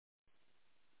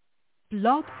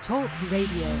Blog Talk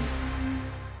Radio.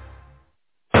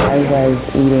 I was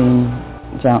eating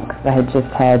junk. I had just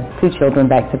had 2 children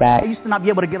back to back. I used to not be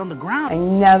able to get on the ground. I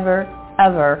never,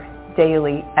 ever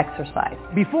daily exercise.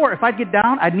 Before, if I'd get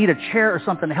down, I'd need a chair or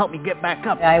something to help me get back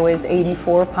up. I was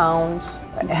 84 pounds,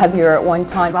 heavier at one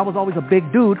time. I was always a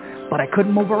big dude, but I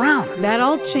couldn't move around. That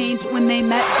all changed when they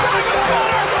met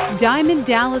Diamond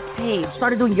Dallas Page. I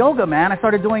started doing yoga, man. I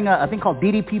started doing a thing called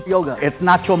DDP yoga. It's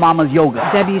not your mama's yoga.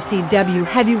 WCW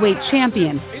heavyweight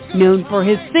champion, known for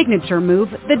his signature move,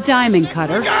 the Diamond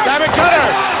Cutter. Diamond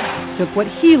Cutter! Took what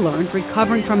he learned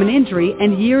recovering from an injury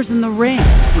and years in the ring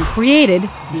and created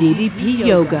DDP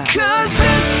Yoga.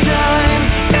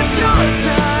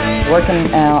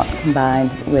 Working out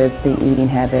combined with the eating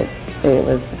habits, it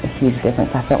was a huge difference.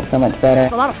 I felt so much better.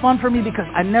 It's a lot of fun for me because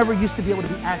I never used to be able to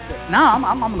be active. Now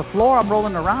I'm on the floor, I'm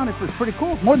rolling around. It's pretty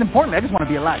cool. More than importantly, I just want to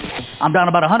be alive. I'm down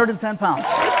about 110 pounds.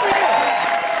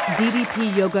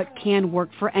 DDP Yoga can work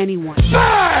for anyone.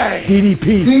 Hey!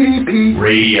 DDP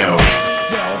Radio.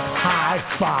 High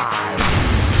five.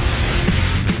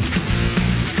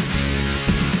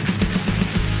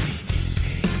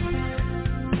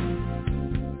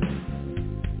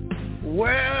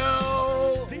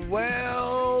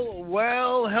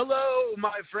 Well, hello,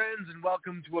 my friends, and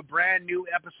welcome to a brand new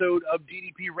episode of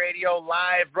DDP Radio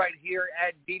live right here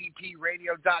at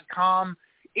ddpradio.com.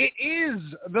 It is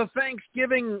the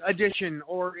Thanksgiving edition,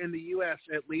 or in the U.S.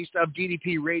 at least, of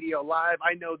DDP Radio Live.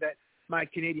 I know that my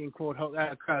Canadian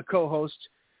co-host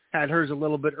had hers a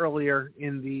little bit earlier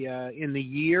in the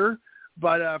year,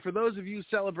 but for those of you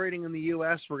celebrating in the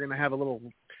U.S., we're going to have a little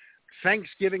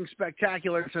Thanksgiving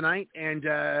spectacular tonight, and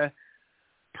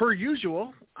per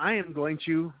usual, I am going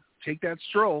to take that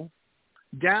stroll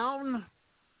down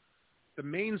the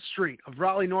main street of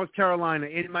Raleigh, North Carolina,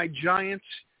 in my giant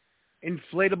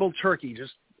inflatable turkey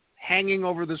just hanging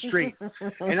over the street.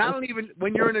 And I don't even,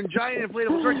 when you're in a giant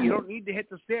inflatable turkey, you don't need to hit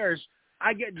the stairs.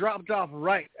 I get dropped off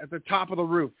right at the top of the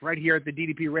roof, right here at the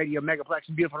DDP Radio Megaplex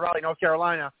in beautiful Raleigh, North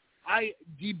Carolina. I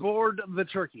deboard the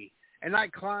turkey, and I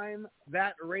climb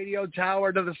that radio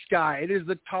tower to the sky. It is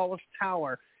the tallest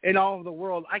tower in all of the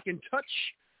world. I can touch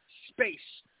space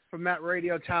from that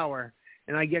radio tower,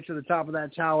 and I get to the top of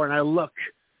that tower, and I look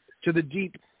to the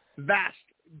deep, vast,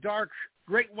 dark,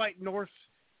 great white north,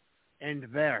 and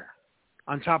there,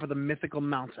 on top of the mythical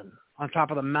mountain, on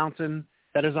top of the mountain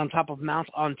that is on top of Mount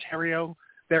Ontario,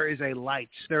 there is a light.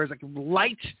 There is a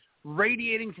light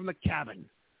radiating from the cabin,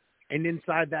 and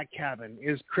inside that cabin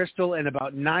is Crystal and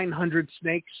about 900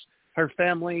 snakes, her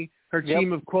family, her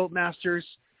team of quote masters,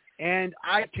 and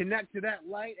I connect to that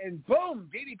light, and boom,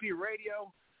 DDP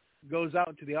Radio goes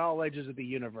out to the all edges of the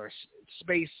universe,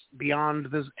 space beyond.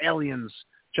 There's aliens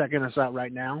checking us out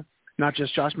right now. Not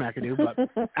just Josh McAdoo,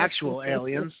 but actual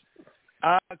aliens.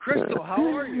 Crystal, how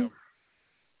are you?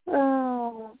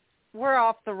 Oh, we're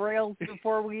off the rails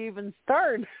before we even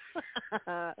start.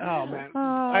 Oh,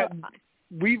 man.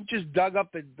 We've just dug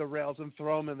up the rails and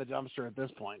thrown them in the dumpster at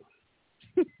this point.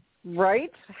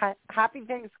 Right? Happy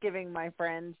Thanksgiving, my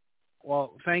friend.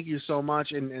 Well, thank you so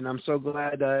much, and I'm so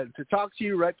glad to talk to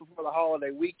you right before the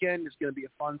holiday weekend. It's going to be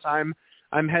a fun time.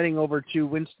 I'm heading over to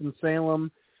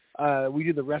Winston-Salem. We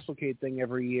do the WrestleCade thing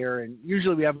every year, and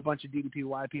usually we have a bunch of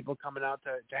DDPY people coming out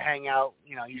to hang out.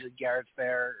 You know, usually Garrett's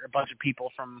there, a bunch of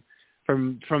people from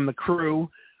the crew.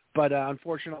 But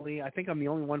unfortunately, I think I'm the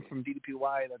only one from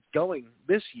DDPY that's going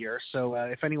this year. So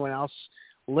if anyone else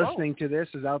listening to this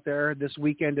is out there this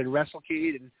weekend at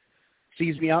WrestleCade and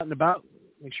sees me out and about,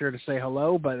 make sure to say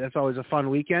hello. But that's always a fun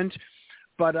weekend.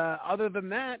 But other than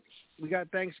that, we got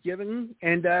Thanksgiving,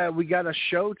 and we got a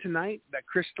show tonight that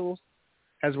Crystal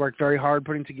has worked very hard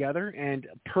putting together. And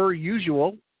per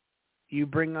usual, you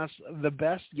bring us the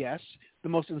best guests, the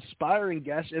most inspiring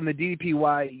guests in the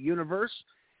DDPY universe.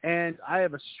 And I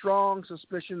have a strong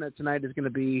suspicion that tonight is going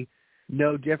to be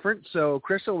no different. So,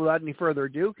 Crystal, without any further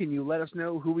ado, can you let us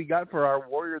know who we got for our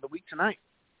Warrior of the Week tonight?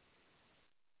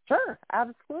 Sure,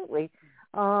 absolutely.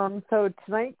 So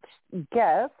tonight's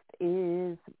guest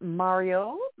is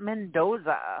Mario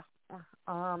Mendoza.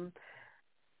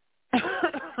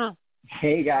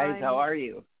 Hey, guys. How are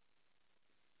you?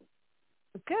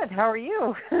 Good. How are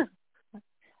you? A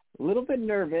little bit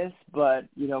nervous, but,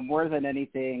 more than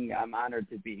anything, I'm honored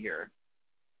to be here.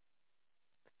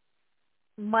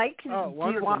 Mike, do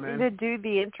you want me to do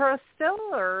the intro still,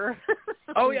 or?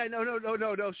 Oh yeah, no,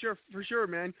 sure, for sure,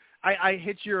 man. I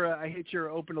hit your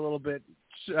open a little bit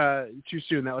too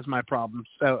soon. That was my problem,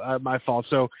 so my fault.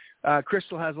 So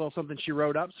Crystal has a little something she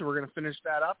wrote up, so we're gonna finish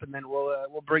that up, and then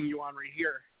we'll bring you on right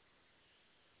here.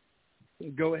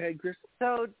 Go ahead, Crystal.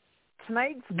 So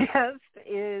tonight's guest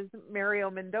is Mario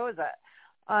Mendoza.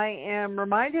 I am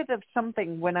reminded of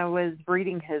something when I was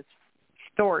reading his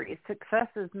story. Success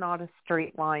is not a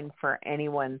straight line for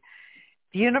anyone.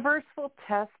 The universe will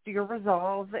test your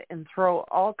resolve and throw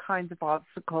all kinds of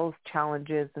obstacles,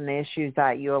 challenges, and issues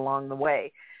at you along the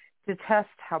way to test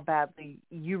how badly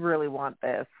you really want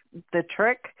this. The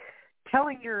trick?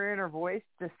 Telling your inner voice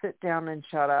to sit down and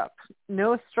shut up.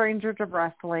 No stranger to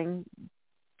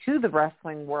the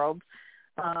wrestling world.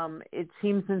 It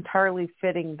seems entirely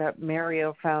fitting that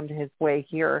Mario found his way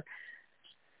here.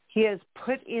 He has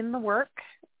put in the work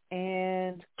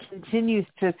and continues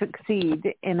to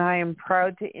succeed, and I am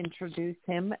proud to introduce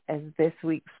him as this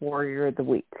week's Warrior of the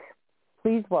Week.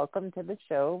 Please welcome to the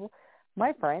show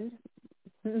my friend,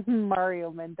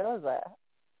 Mario Mendoza.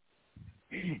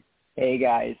 Hey,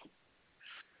 guys.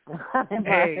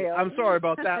 Hey, I'm sorry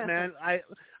about that, man.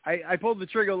 I pulled the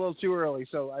trigger a little too early,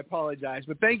 so I apologize.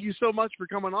 But thank you so much for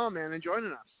coming on, man, and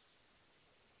joining us.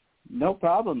 No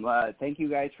problem. Thank you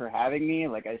guys for having me.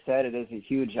 Like I said, it is a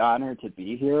huge honor to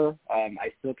be here.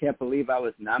 I still can't believe I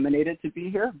was nominated to be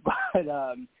here, but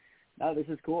no, this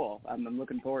is cool. I'm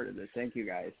looking forward to this. Thank you,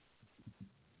 guys.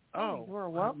 Oh, you're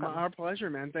welcome. Our pleasure,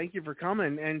 man. Thank you for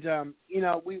coming. And,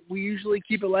 we usually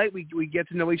keep it light. We get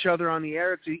to know each other on the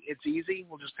air. It's easy.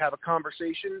 We'll just have a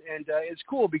conversation. And it's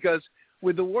cool because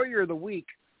with the Warrior of the Week,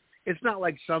 it's not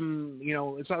like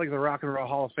it's not like the Rock and Roll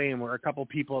Hall of Fame where a couple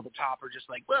people at the top are just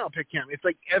like, well, pick him. It's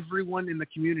like everyone in the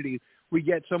community. We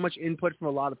get so much input from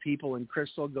a lot of people, and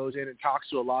Crystal goes in and talks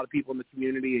to a lot of people in the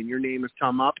community, and your name has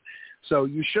come up. So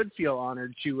you should feel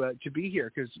honored to be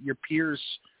here because your peers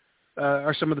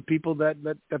are some of the people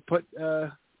that put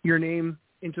your name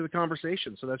into the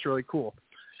conversation. So that's really cool.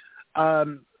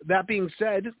 That being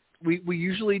said, we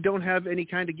usually don't have any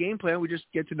kind of game plan. We just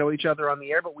get to know each other on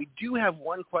the air, but we do have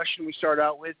one question we start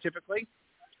out with typically.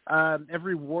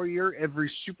 Every warrior,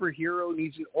 every superhero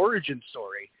needs an origin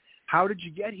story. How did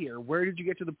you get here? Where did you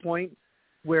get to the point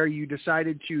where you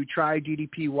decided to try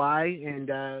DDPY? And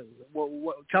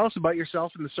tell us about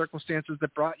yourself and the circumstances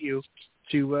that brought you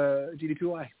to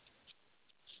DDPY.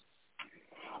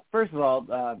 First of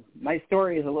all, my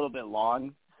story is a little bit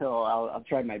long, so I'll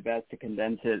try my best to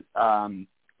condense it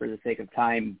for the sake of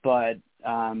time. But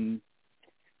my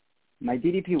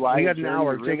DDPY. You got an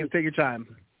hour. Really... Take your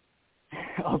time.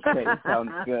 Okay,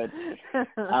 sounds good.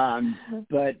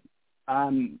 But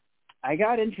I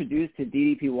got introduced to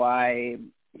DDPY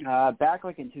back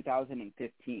like in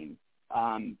 2015.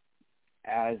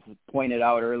 As pointed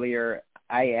out earlier,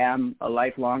 I am a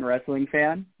lifelong wrestling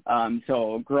fan.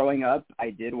 So growing up, I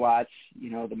did watch,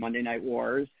 the Monday Night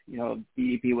Wars.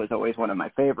 DDP was always one of my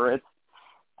favorites.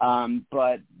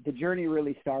 But the journey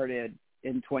really started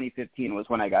in 2015 was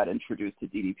when I got introduced to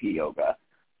DDP Yoga.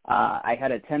 I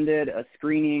had attended a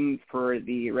screening for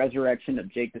the resurrection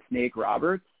of Jake the Snake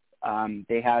Roberts.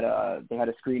 They had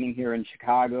a screening here in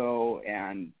Chicago,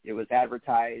 and it was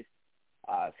advertised.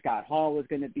 Scott Hall was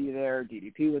going to be there,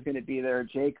 DDP was going to be there,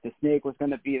 Jake the Snake was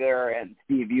going to be there, and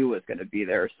Steve U was going to be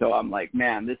there. So I'm like,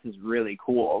 man, this is really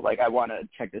cool. Like, I want to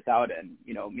check this out and,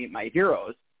 meet my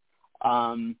heroes.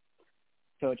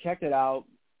 So checked it out.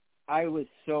 I was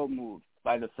so moved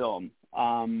by the film.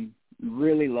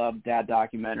 Really loved that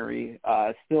documentary.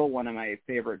 Still one of my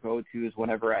favorite go-tos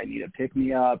whenever I need a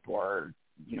pick-me-up or,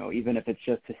 even if it's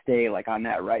just to stay like on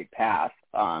that right path,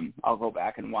 I'll go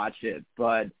back and watch it.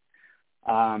 But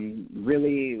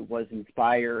really was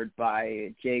inspired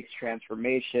by Jake's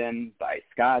transformation, by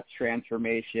Scott's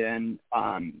transformation,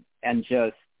 and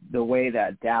just the way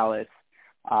that Dallas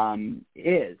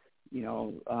is,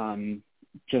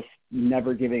 just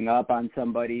never giving up on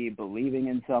somebody, believing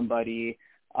in somebody,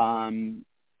 and,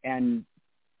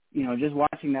 just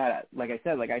watching that, like I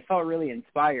said, I felt really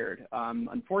inspired.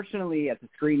 Unfortunately, at the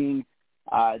screening,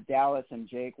 Dallas and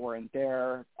Jake weren't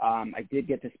there. I did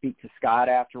get to speak to Scott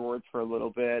afterwards for a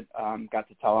little bit, got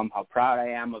to tell him how proud I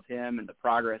am of him and the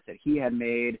progress that he had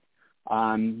made.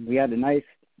 We had a nice,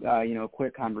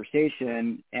 quick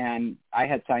conversation, and I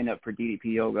had signed up for DDP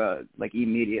Yoga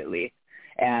immediately.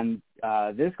 And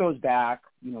this goes back,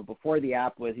 before the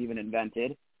app was even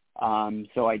invented.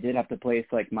 So I did have to place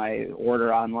my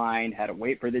order online, had to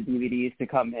wait for the DVDs to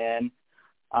come in.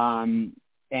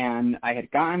 And I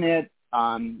had gotten it.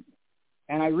 And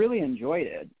I really enjoyed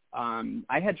it.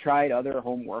 I had tried other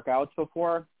home workouts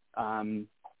before.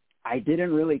 I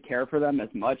didn't really care for them as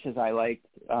much as I liked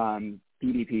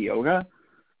DDP Yoga.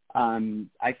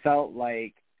 I felt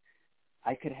like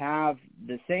I could have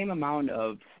the same amount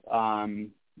of,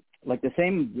 the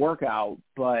same workout,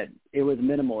 but it was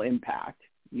minimal impact,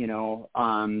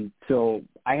 So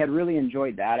I had really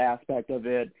enjoyed that aspect of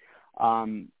it.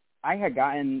 I had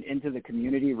gotten into the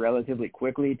community relatively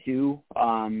quickly too.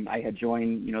 I had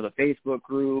joined, the Facebook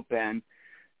group, and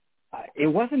it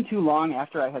wasn't too long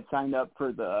after I had signed up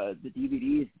for the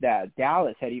DVDs that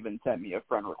Dallas had even sent me a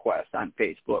friend request on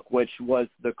Facebook, which was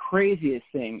the craziest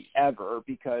thing ever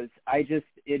because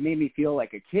it made me feel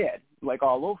like a kid, like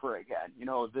all over again.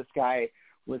 This guy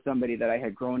was somebody that I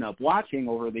had grown up watching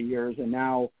over the years, and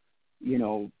now,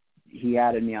 he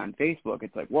added me on Facebook.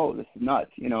 It's like, whoa, this is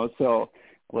nuts, so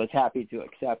I was happy to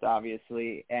accept,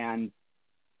 obviously. And,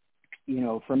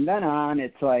 from then on,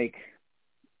 it's like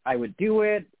I would do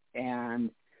it,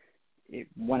 and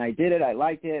when I did it, I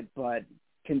liked it, but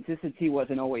consistency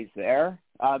wasn't always there,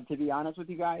 to be honest with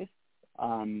you guys.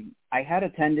 I had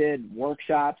attended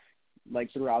workshops,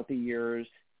 like, throughout the years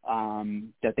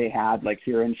that they had, like,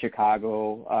 here in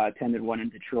Chicago, attended one in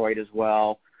Detroit as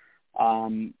well,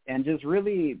 and just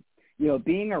really,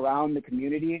 being around the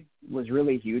community was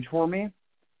really huge for me.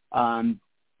 And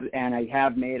I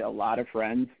have made a lot of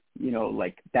friends,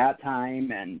 like that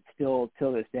time, and still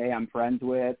till this day I'm friends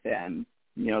with, and,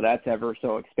 that's ever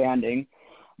so expanding.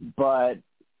 But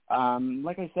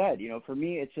like I said, for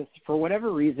me, it's just for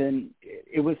whatever reason,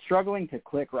 it was struggling to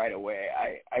click right away.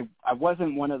 I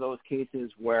wasn't one of those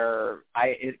cases where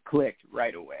it clicked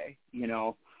right away.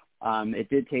 It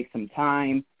did take some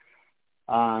time.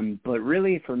 But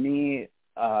really for me,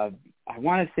 I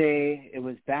want to say it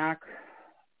was back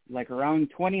like around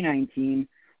 2019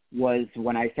 was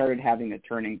when I started having a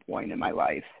turning point in my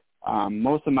life.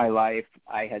 Most of my life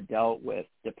I had dealt with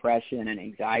depression and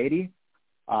anxiety,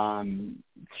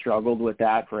 struggled with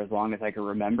that for as long as I could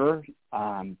remember,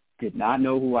 did not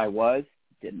know who I was,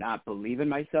 did not believe in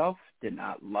myself, did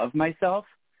not love myself.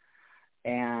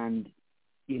 And,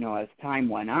 as time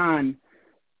went on,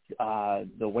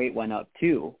 the weight went up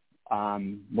too.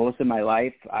 Most of my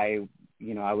life, I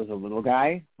was a little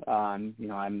guy. I'm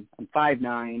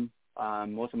 5'9".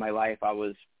 Most of my life, I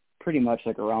was pretty much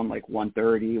like around like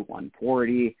 130,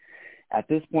 140. At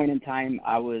this point in time,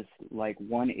 I was like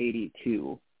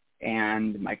 182,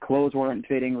 and my clothes weren't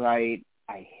fitting right.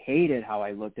 I hated how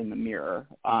I looked in the mirror.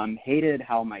 Hated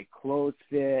how my clothes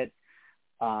fit.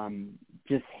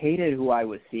 Just hated who I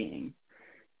was seeing.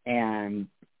 And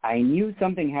I knew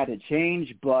something had to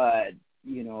change, but,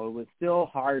 it was still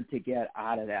hard to get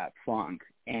out of that funk.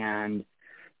 And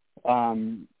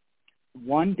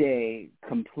one day,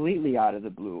 completely out of the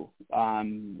blue,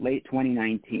 late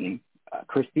 2019,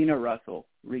 Christina Russell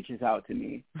reaches out to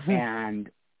me. And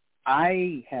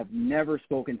I have never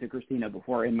spoken to Christina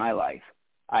before in my life.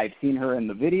 I've seen her in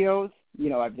the videos,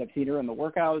 I've seen her in the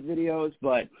workout videos,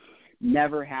 but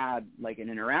never had like an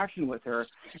interaction with her.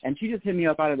 And she just hit me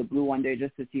up out of the blue one day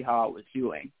just to see how I was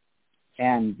doing.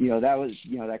 And, that was,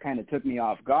 that kind of took me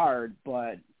off guard,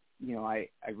 but, I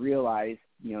realized,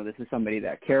 this is somebody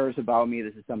that cares about me.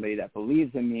 This is somebody that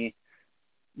believes in me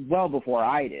well before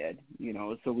I did,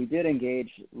 so we did engage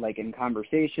like in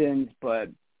conversations, but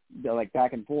like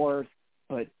back and forth,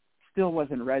 but still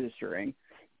wasn't registering.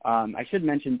 I should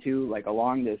mention too, like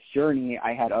along this journey,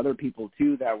 I had other people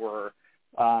too that were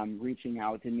reaching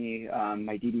out to me,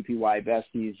 my DDPY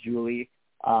besties, Julie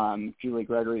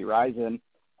Gregory Risen,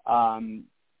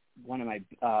 one of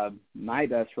my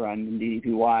best friends in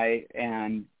DDPY,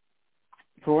 and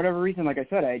for whatever reason, like I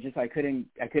said, I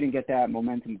couldn't get that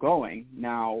momentum going.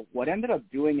 Now, what ended up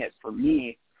doing it for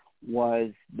me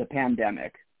was the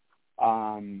pandemic.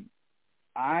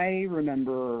 I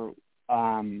remember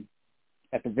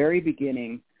at the very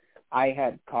beginning, I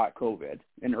had caught COVID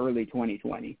in early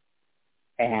 2020.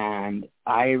 And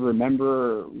I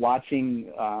remember watching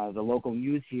the local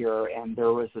news here, and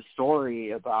there was a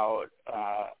story about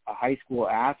a high school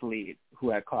athlete who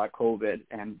had caught COVID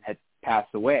and had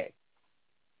passed away.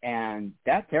 And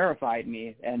that terrified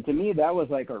me. And to me, that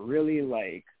was like a really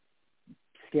like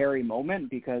scary moment,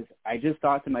 because I just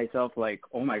thought to myself, like,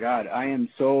 oh my God, I am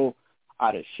so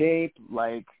out of shape.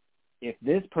 Like, if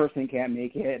this person can't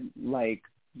make it, like,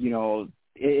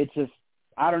 it's just,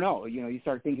 I don't know, you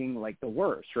start thinking like the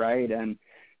worst, right? And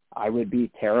I would be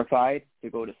terrified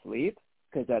to go to sleep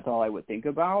because that's all I would think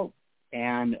about.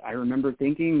 And I remember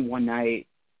thinking one night,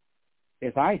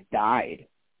 if I died,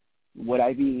 would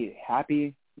I be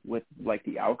happy with like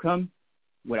the outcome?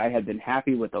 Would I have been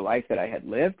happy with the life that I had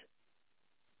lived?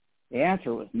 The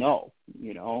answer was no,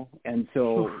 And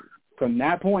so from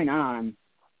that point on,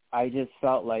 I just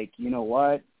felt like, you know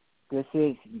what, this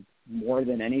is more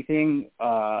than anything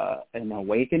an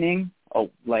awakening.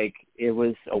 Like it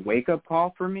was a wake-up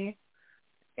call for me.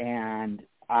 And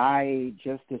I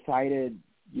just decided,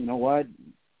 you know what,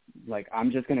 like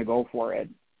I'm just going to go for it.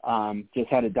 Just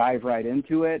had to dive right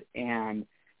into it, and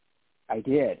I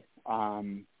did.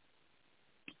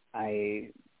 I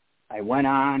went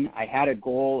on. I had a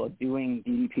goal of doing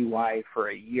DDPY for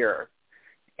a year,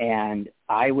 and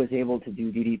I was able to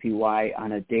do DDPY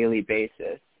on a daily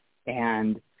basis.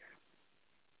 And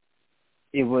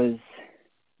it was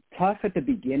tough at the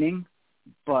beginning,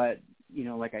 but, you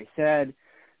know, like I said,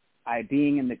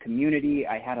 being in the community,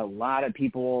 I had a lot of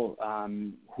people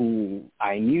who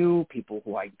I knew, people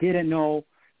who I didn't know,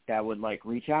 that would, like,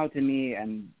 reach out to me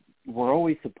and were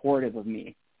always supportive of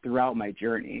me throughout my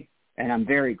journey. And I'm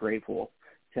very grateful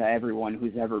to everyone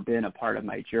who's ever been a part of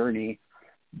my journey.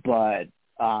 But,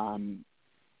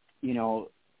 you know,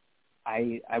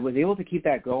 I was able to keep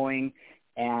that going,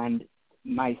 and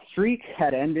my streak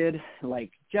had ended,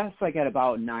 like, just like at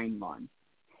about 9 months.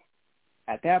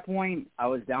 At that point, I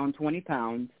was down 20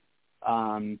 pounds.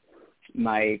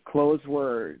 My clothes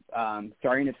were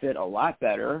starting to fit a lot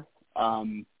better.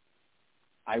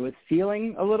 I was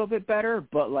feeling a little bit better,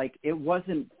 but, like, it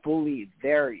wasn't fully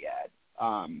there yet.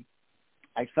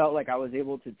 I felt like I was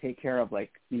able to take care of,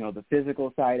 like, you know, the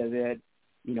physical side of it.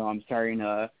 You know, I'm starting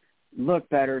to look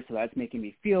better, so that's making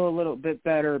me feel a little bit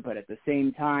better. But at the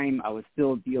same time, I was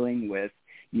still dealing with,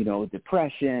 you know,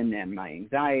 depression and my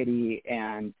anxiety.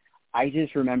 And I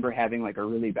just remember having, like, a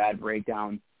really bad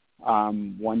breakdown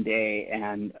one day,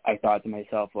 and I thought to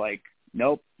myself, like,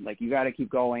 nope, like, you got to keep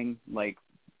going. Like,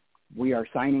 we are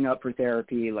signing up for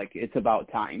therapy. Like, it's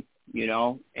about time, you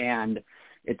know? And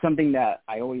it's something that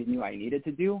I always knew I needed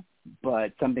to do,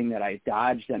 but something that I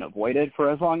dodged and avoided for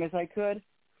as long as I could.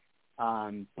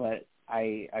 But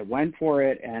I went for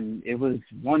it, and it was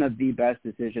one of the best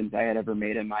decisions I had ever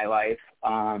made in my life.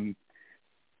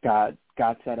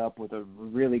 Got set up with a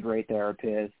really great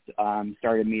therapist,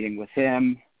 started meeting with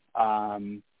him.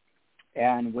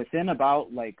 And within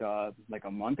about like a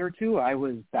month or two, I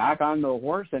was back on the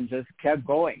horse and just kept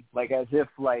going, like as if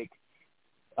like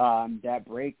that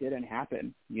break didn't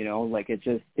happen, you know, like it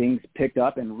just, things picked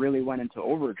up and really went into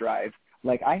overdrive.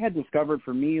 Like I had discovered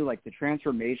for me, like the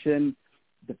transformation,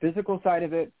 the physical side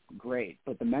of it, great,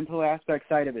 but the mental aspect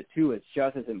side of it too is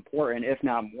just as important, if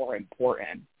not more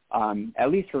important, at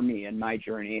least for me in my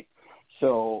journey.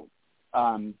 So,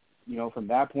 you know, from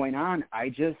that point on,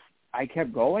 I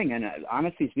kept going, and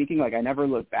honestly speaking, like I never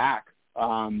looked back.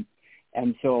 And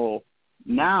so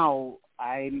now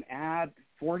I'm at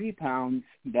 40 pounds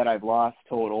that I've lost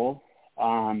total.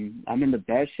 I'm in the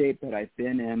best shape that I've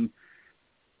been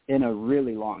in a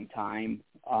really long time.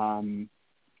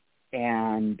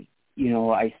 And, you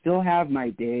know, I still have my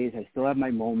days, I still have my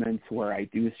moments where I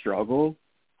do struggle.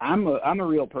 I'm a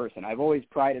real person. I've always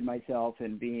prided myself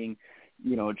in being,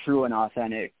 you know, true and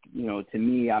authentic. You know, to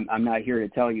me, I'm not here to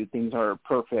tell you things are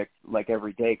perfect like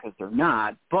every day, because they're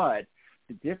not. But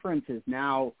the difference is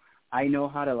now I know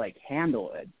how to like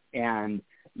handle it. And,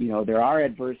 you know, there are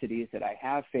adversities that I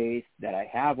have faced, that I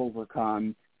have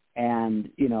overcome. And,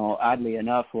 you know, oddly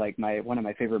enough, like one of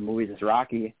my favorite movies is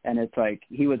Rocky, and it's like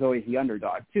he was always the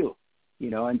underdog too, you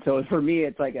know. And so for me,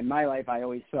 it's like in my life, I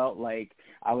always felt like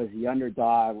I was the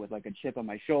underdog with like a chip on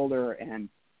my shoulder, and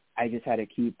I just had to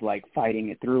keep like fighting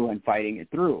it through.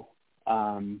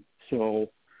 So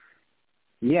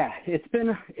yeah, it's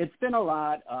been a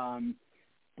lot,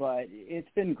 but it's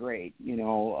been great. You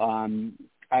know,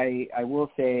 I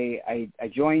will say I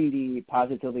joined the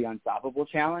Positively Unstoppable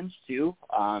Challenge too.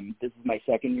 This is my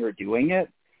second year doing it.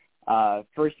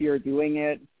 First year doing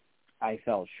it, I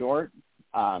fell short.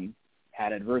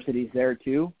 Had adversities there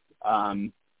too.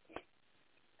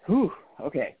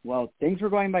 Okay, well, things were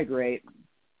going by great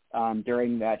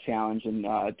during that challenge in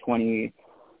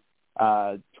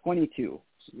 2022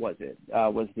 was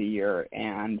the year.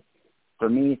 And for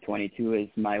me, 22 is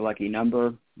my lucky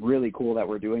number. Really cool that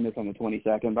we're doing this on the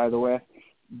 22nd, by the way.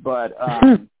 But,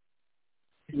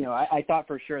 you know, I thought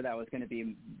for sure that was going to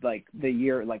be like the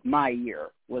year, like my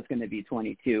year was going to be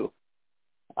 22.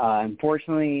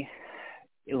 Unfortunately,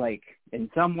 like in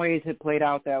some ways it played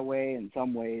out that way. In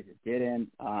some ways it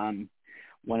didn't.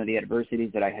 One of the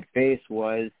adversities that I had faced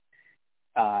was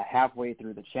halfway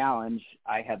through the challenge,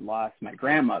 I had lost my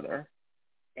grandmother,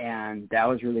 and that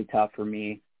was really tough for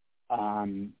me.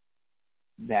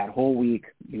 That whole week,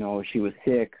 you know, she was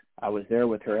sick. I was there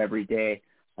with her every day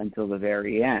until the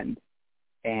very end.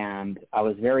 And I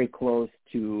was very close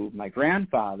to my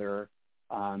grandfather,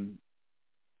 and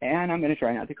I'm going to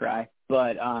try not to cry,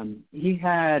 but he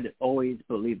had always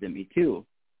believed in me too.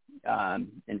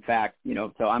 In fact, you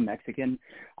know, so I'm Mexican.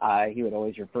 He would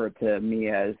always refer to me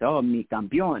as, mi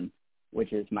campeón,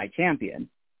 which is my champion.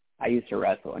 I used to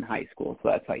wrestle in high school, so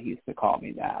that's why he used to call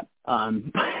me that.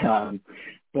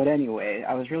 But anyway,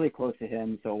 I was really close to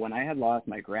him. So when I had lost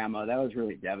my grandma, that was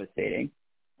really devastating.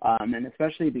 And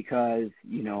especially because,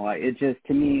 you know, it just,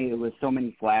 to me, it was so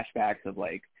many flashbacks of,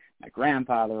 like, my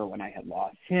grandfather when I had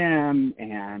lost him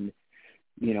and,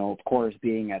 you know, of course,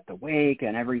 being at the wake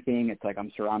and everything. It's like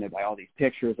I'm surrounded by all these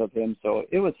pictures of him. So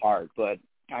it was hard. But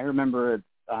I remember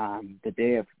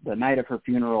the night of her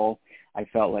funeral, I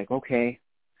felt like, okay,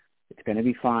 it's going to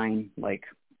be fine. Like,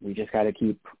 we just got to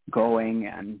keep going.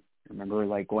 And I remember,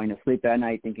 like, going to sleep that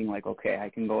night thinking, like, okay, I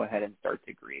can go ahead and start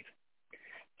to grieve.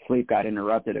 Sleep got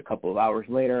interrupted a couple of hours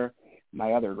later.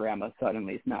 My other grandma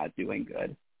suddenly is not doing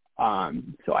good.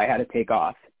 So I had to take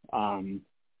off.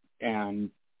 And,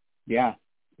 yeah,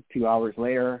 a few hours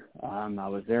later, I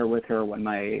was there with her when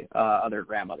my other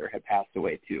grandmother had passed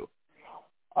away, too.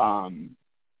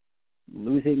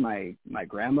 Losing my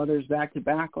grandmothers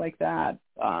back-to-back like that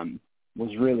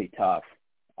was really tough.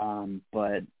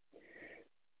 But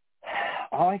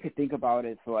all I could think about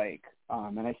is, like,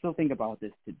 and I still think about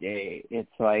this today, it's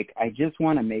like I just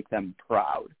want to make them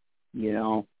proud, you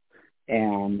know?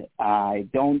 And I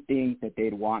don't think that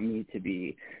they'd want me to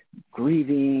be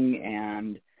grieving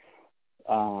and,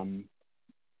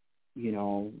 you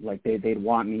know, like they'd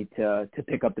want me to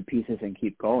pick up the pieces and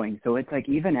keep going. So it's like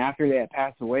even after they had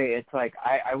passed away, it's like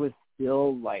I was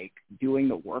still, like, doing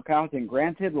the workouts. And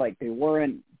granted, like, they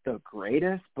weren't the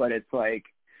greatest, but it's like,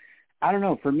 I don't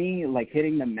know, for me, like,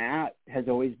 hitting the mat has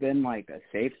always been like a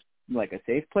safe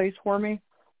place for me.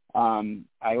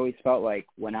 I always felt like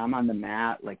when I'm on the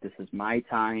mat, like, this is my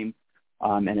time,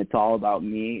 and it's all about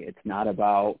me. It's not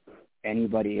about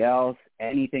anybody else,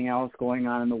 anything else going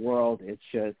on in the world. It's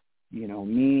just, you know,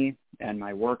 me and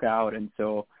my workout. And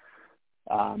so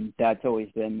that's always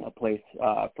been a place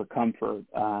for comfort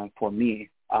for me,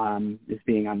 is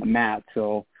being on the mat.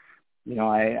 So, you know,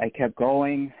 I kept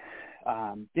going,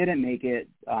 didn't make it,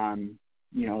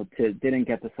 you know, didn't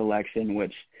get the selection,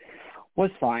 which was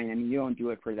fine. I mean, you don't do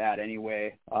it for that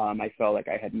anyway. I felt like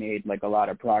I had made, like, a lot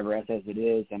of progress as it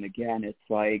is. And again, it's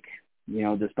like, you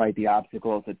know, despite the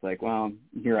obstacles, it's like, well,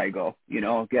 here I go, you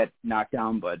know, get knocked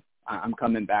down, but I'm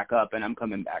coming back up, and I'm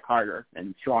coming back harder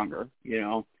and stronger, you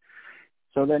know?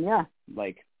 So then, yeah,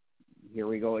 like, here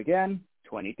we go again,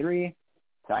 23,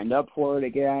 signed up for it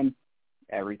again.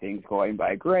 Everything's going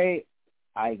by great.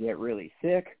 I get really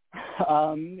sick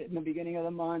in the beginning of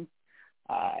the month.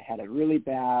 I had a really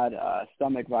bad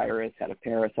stomach virus, had a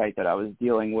parasite that I was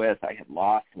dealing with. I had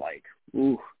lost like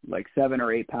 7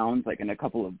 or 8 pounds, like, in a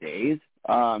couple of days.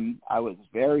 I was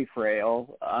very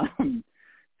frail.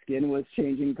 Skin was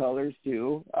changing colors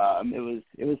too.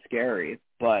 It was scary,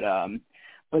 but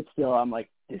still, I'm like,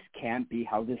 this can't be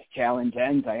how this challenge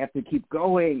ends. I have to keep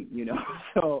going, you know?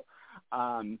 So,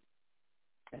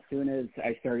 as soon as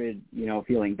I started, you know,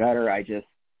 feeling better, I just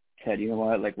said, you know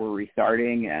what, like, we're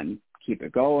restarting and keep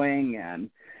it going. And,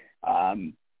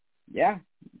 yeah,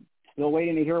 still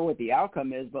waiting to hear what the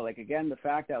outcome is. But, like, again, the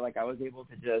fact that, like, I was able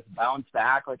to just bounce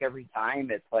back, like, every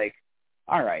time, it's like,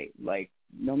 all right, like,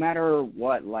 no matter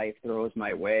what life throws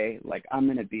my way, like, I'm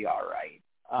going to be all right.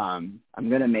 I'm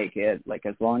going to make it. Like,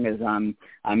 as long as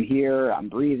I'm here, I'm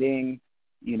breathing,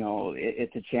 you know,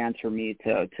 it's a chance for me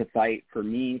to fight for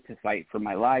me, to fight for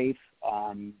my life.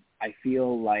 I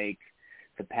feel like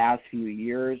the past few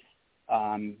years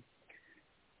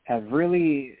have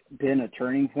really been a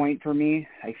turning point for me.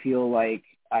 I feel like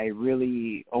I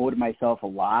really owed myself a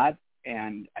lot,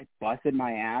 and I busted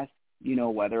my ass, you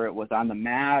know, whether it was on the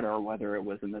mat or whether it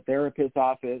was in the therapist's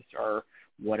office or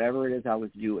whatever it is I was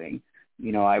doing.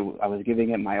 You know, I was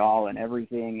giving it my all and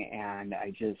everything, and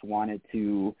I just wanted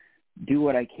to do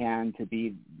what I can to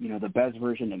be, you know, the best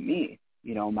version of me.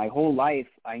 You know, my whole life,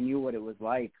 I knew what it was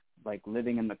like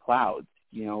living in the clouds,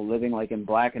 you know, living like in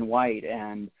black and white.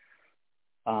 And,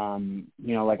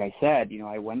 you know, like I said, you know,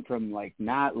 I went from like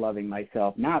not loving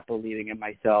myself, not believing in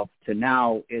myself, to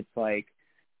now it's like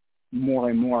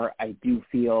more and more I do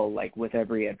feel like with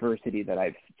every adversity that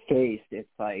I've faced, it's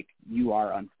like you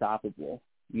are unstoppable.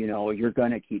 You know, you're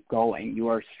going to keep going. You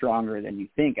are stronger than you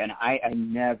think. And I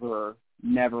never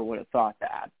would have thought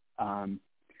that.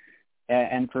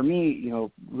 And for me, you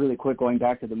know, really quick, going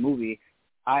back to the movie,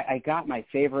 I got my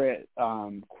favorite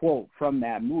quote from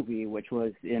that movie, which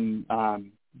was in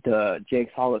the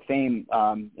Jake's Hall of Fame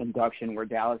induction where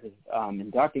Dallas is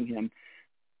inducting him.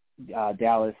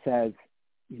 Dallas says,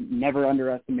 "Never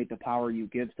underestimate the power you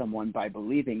give someone by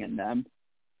believing in them.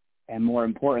 And more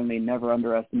importantly, never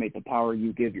underestimate the power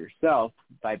you give yourself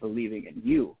by believing in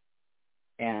you."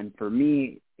 And for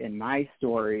me, in my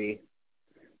story,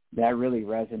 that really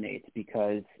resonates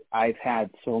because I've had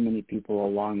so many people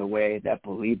along the way that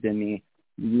believed in me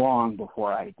long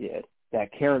before I did,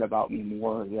 that cared about me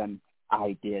more than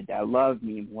I did, that loved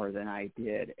me more than I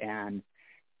did. And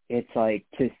it's like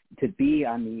to be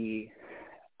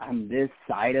on this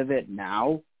side of it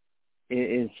now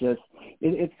is just,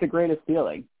 it's the greatest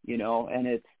feeling, you know, and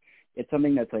it's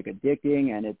something that's like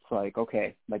addicting, and it's like,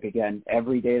 okay, like again,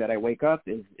 every day that I wake up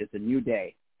is a new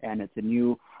day, and it's a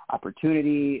new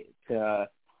opportunity to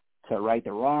right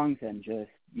the wrongs and just,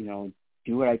 you know,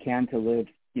 do what I can to live,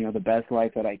 you know, the best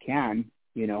life that I can.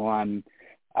 You know,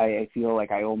 I feel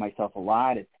like I owe myself a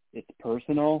lot. It's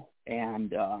personal,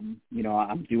 and you know,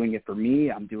 I'm doing it for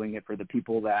me. I'm doing it for the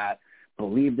people that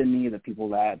believed in me, the people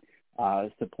that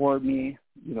support me,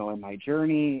 you know, in my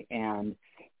journey. And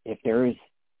if there's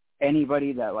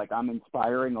anybody that like I'm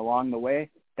inspiring along the way,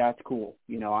 that's cool.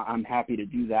 You know, I'm happy to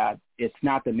do that. It's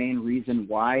not the main reason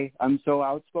why I'm so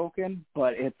outspoken,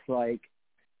 but it's like,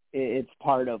 it's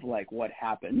part of like what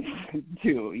happens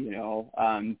too, you know.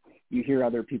 You hear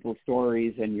other people's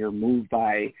stories and you're moved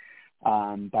by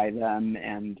them,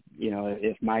 and you know,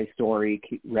 if my story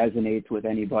resonates with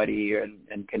anybody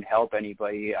and can help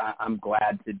anybody, I'm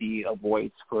glad to be a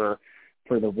voice for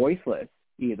the voiceless,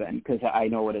 even, because I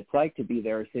know what it's like to be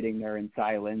there, sitting there in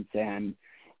silence and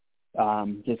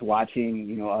just watching,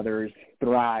 you know, others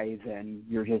thrive, and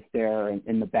you're just there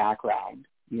in the background,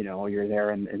 you know, you're there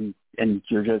and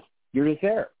you're just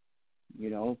there, you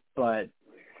know. But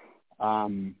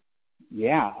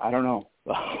yeah, I don't know.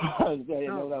 That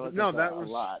was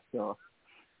a lot. So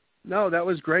no, that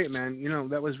was great, man. You know,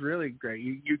 that was really great.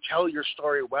 You tell your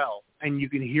story well, and you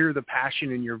can hear the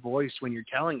passion in your voice when you're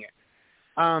telling it.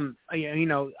 You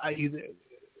know,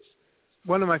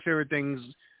 one of my favorite things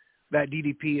that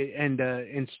DDP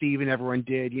and Steve and everyone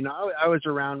did, you know, I was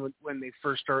around when they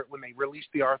released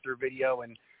the Arthur video,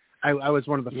 and I was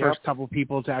one of the first couple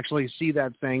people to actually see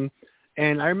that thing.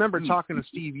 And I remember talking to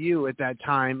Steve Yu at that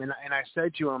time, and I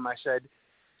said to him, I said,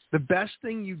 the best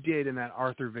thing you did in that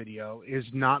Arthur video is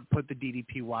not put the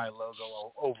DDPY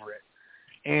logo over it.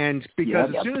 And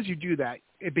because as soon as you do that,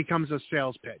 it becomes a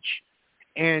sales pitch.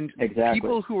 And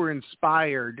people who are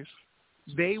inspired,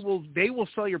 they will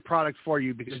sell your product for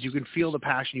you, because you can feel the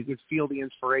passion, you can feel the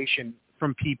inspiration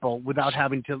from people without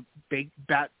having to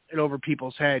bat it over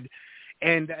people's head.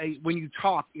 And when you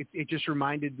talk, it just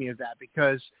reminded me of that,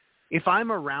 because if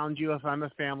I'm around you, if I'm a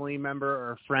family member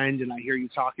or a friend and I hear you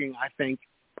talking, I think,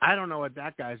 I don't know what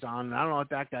that guy's on, and I don't know what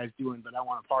that guy's doing, but I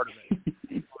want a part of it.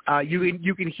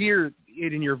 You can hear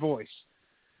it in your voice.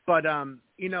 But,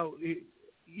 you know,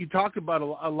 you talked about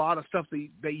a lot of stuff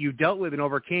that you dealt with and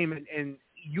overcame, and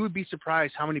you would be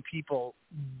surprised how many people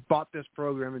bought this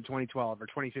program in 2012 or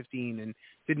 2015 and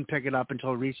didn't pick it up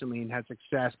until recently and had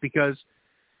success. Because,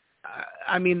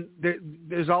 I mean,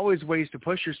 there's always ways to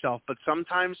push yourself, but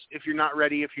sometimes if you're not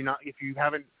ready, if you're not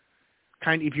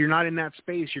in that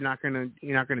space, you're not gonna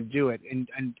do it. And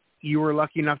you were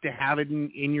lucky enough to have it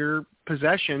in your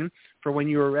possession for when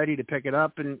you were ready to pick it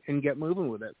up and get moving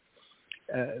with it.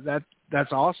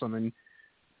 That's awesome. And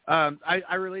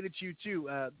I related to you too.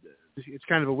 It's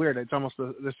kind of it's almost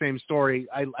the same story.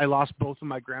 I lost both of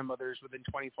my grandmothers within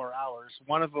 24 hours.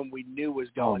 One of them we knew was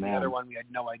going. The other one we had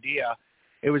no idea.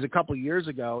 It was a couple of years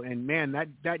ago, and man,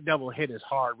 that double hit is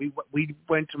hard. We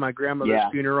went to my grandmother's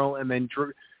funeral and then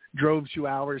drove 2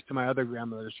 hours to my other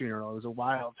grandmother's funeral. It was a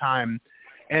wild time.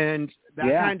 And that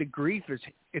kind of grief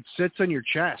it sits on your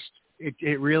chest.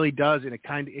 It really does. And it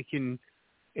can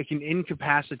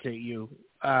incapacitate you.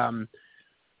 And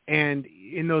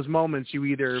in those moments, you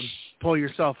either pull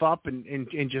yourself up and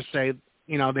just say,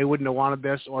 you know, they wouldn't have wanted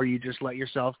this, or you just let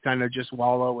yourself kind of just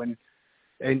wallow and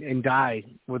die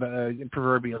with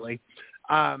proverbially.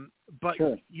 But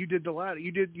you did the latter.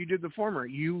 You did the former.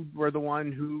 You were the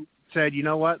one who said, you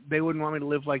know what, they wouldn't want me to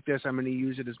live like this. I'm going to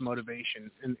use it as motivation.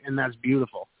 And that's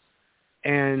beautiful.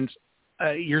 And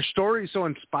your story is so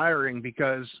inspiring,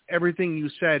 because everything you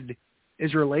said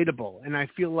is relatable. And I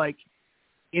feel like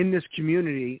in this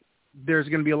community, there's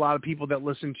going to be a lot of people that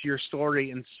listen to your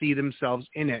story and see themselves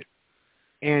in it.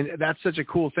 And that's such a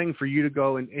cool thing for you to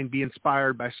go and be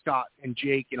inspired by Scott and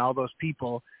Jake and all those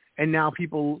people. And now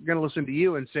people are going to listen to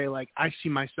you and say, like, I see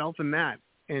myself in that.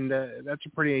 And that's a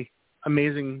pretty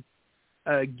amazing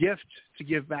gift to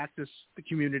give back to the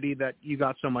community that you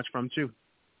got so much from too.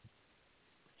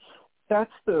 That's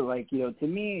to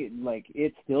me,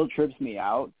 it still trips me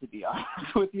out, to be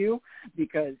honest with you,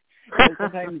 because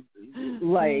sometimes, I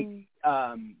mean,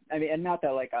 and not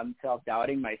that, I'm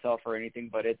self-doubting myself or anything,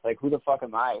 but it's who the fuck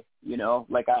am I, you know?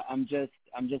 I'm just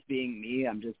being me.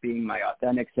 I'm just being my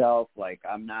authentic self.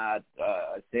 I'm not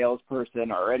a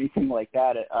salesperson or anything like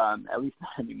that, at least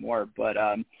not anymore. But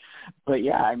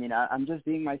yeah, I mean, I'm just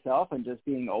being myself and just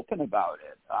being open about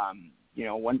it. You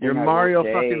know, one thing you're Mario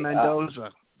fucking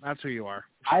Mendoza. That's who you are.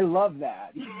 I love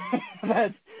that.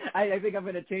 I think I'm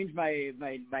going to change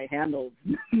my handles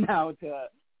now to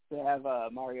have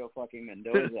Mario fucking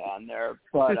Mendoza on there.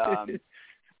 But yeah,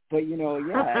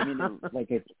 I mean,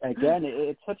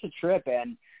 it's such a trip,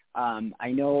 and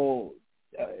I know,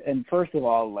 and first of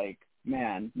all,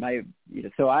 man,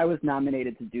 so I was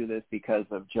nominated to do this because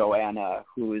of Joanna,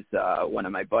 who is one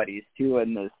of my buddies too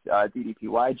in this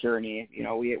DDPY journey.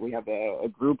 We have a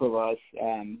group of us,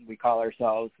 and we call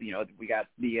ourselves, we got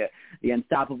the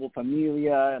Unstoppable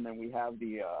Familia, and then we have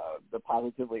the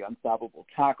Positively Unstoppable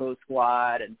Taco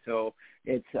Squad. And so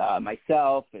it's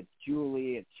myself, it's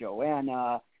Julie, it's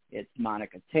Joanna, it's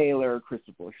Monica Taylor,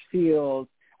 Christopher Seals,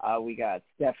 we got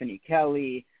Stephanie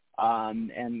Kelly,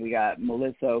 and we got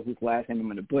Melissa, whose last name I'm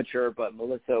going to butcher, but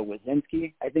Melissa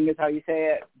Wazinski, I think is how you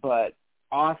say it. But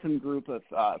awesome group of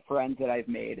friends that I've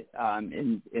made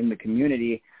in the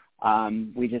community.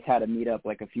 We just had a meetup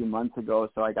a few months ago,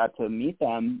 so I got to meet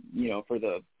them, for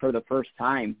the first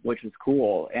time, which was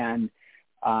cool. And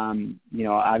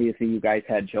obviously you guys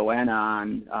had Joanna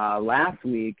on last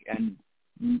week, and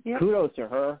yep. Kudos to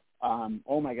her.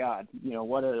 Oh my God,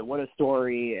 what a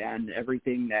story, and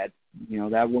everything that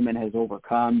that woman has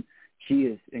overcome. She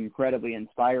is incredibly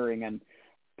inspiring, and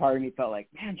part of me felt like,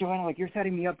 man, Joanna, you're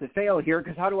setting me up to fail here,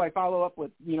 because how do I follow up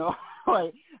with,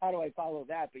 how do I follow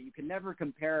that? But you can never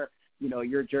compare,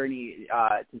 your journey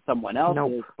to someone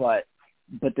else's. Nope.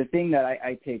 But the thing that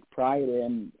I take pride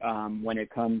in when it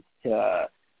comes to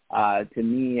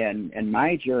me and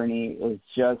my journey is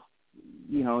just,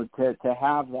 to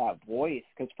have that voice.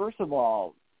 Because first of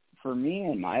all, for me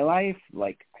in my life,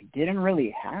 I didn't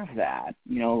really have that,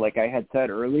 like I had said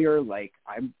earlier,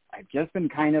 I've just been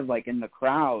kind of in the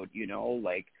crowd,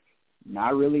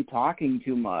 not really talking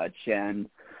too much, and,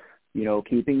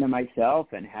 keeping to myself,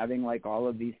 and having all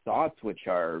of these thoughts, which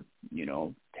are,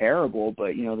 terrible.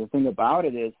 But, the thing about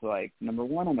it is number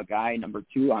one, I'm a guy, number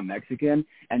two, I'm Mexican.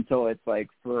 And so it's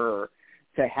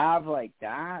to have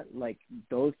that,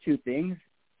 those two things,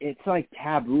 it's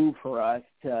taboo for us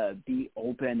to be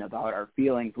open about our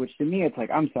feelings, which to me, it's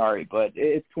I'm sorry, but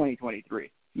it's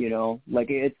 2023,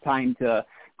 it's time to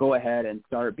go ahead and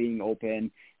start being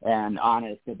open and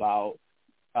honest about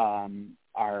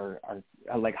our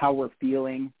how we're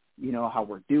feeling, how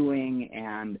we're doing.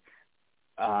 And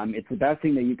it's the best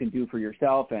thing that you can do for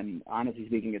yourself. And honestly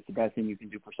speaking, it's the best thing you can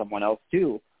do for someone else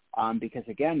too. Because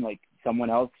again, someone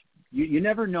else, you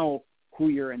never know who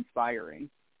you're inspiring,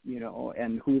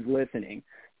 and who's listening.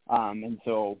 And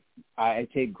so I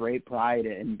take great pride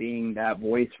in being that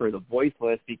voice for the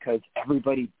voiceless, because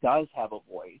everybody does have a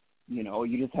voice,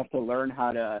 you just have to learn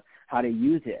how to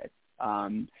use it.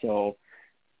 So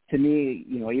to me,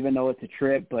 even though it's a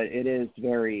trip, but it is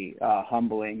very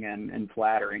humbling and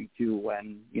flattering too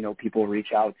when, people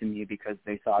reach out to me because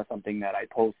they saw something that I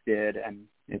posted, and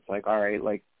it's all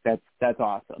right, that's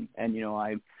awesome. And,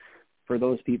 for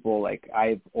those people,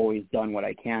 I've always done what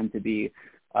I can to be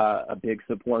a big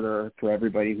supporter for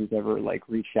everybody who's ever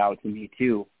reached out to me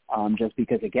too. Just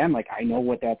because again, I know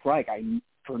what that's like.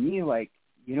 For me,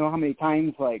 how many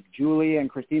times Julie and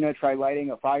Christina tried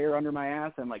lighting a fire under my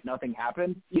ass and nothing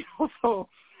happened, so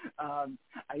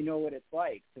I know what it's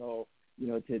like. So,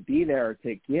 to be there,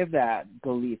 to give that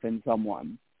belief in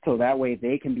someone so that way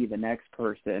they can be the next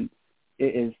person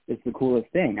is the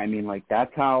coolest thing. I mean,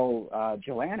 that's how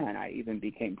Joanna and I even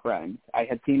became friends. I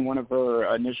had seen one of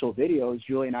her initial videos.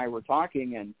 Julie and I were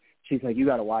talking, and she's like, you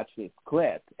got to watch this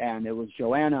clip. And it was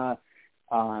Joanna,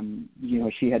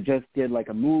 she had just did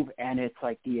a move, and it's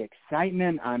the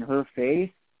excitement on her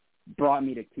face brought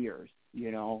me to tears,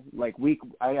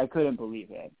 I couldn't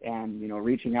believe it. And,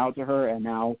 reaching out to her, and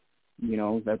now,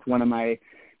 that's one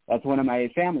of my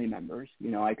family members.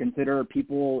 I consider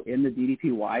people in the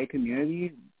DDPY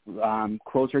community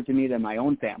closer to me than my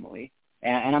own family,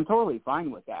 and I'm totally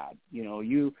fine with that. You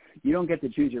don't get to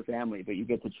choose your family, but you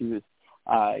get to choose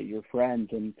your friends,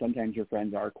 and sometimes your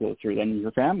friends are closer than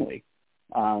your family.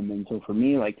 And so for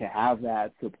me, to have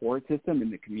that support system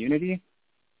in the community,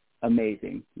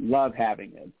 amazing. Love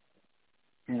having it,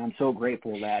 and I'm so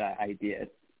grateful that I did,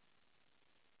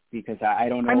 because I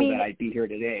don't know that I'd be here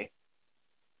today.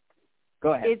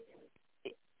 Go ahead.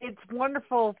 It's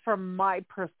wonderful from my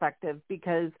perspective,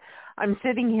 because I'm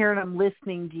sitting here and I'm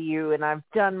listening to you, and I've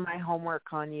done my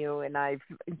homework on you, and I've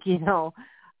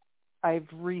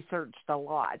researched a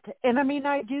lot. And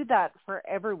I do that for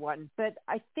everyone. But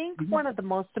I think one of the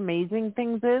most amazing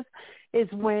things is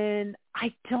when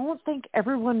I don't think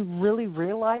everyone really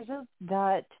realizes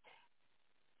that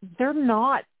they're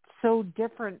not so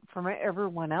different from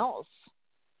everyone else.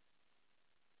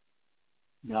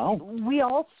 No. We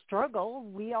all struggle.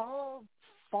 We all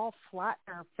fall flat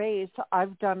in our face.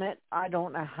 I've done it, I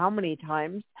don't know how many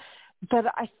times. But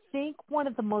I think one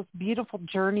of the most beautiful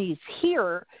journeys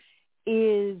here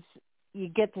is you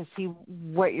get to see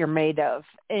what you're made of,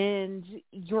 and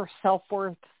your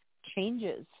self-worth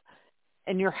changes,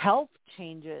 and your health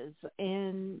changes,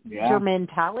 and your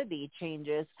mentality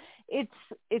changes.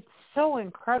 It's so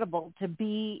incredible to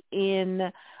be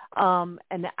in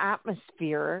an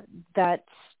atmosphere that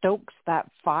stokes that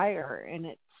fire, and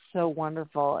it's so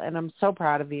wonderful. And I'm so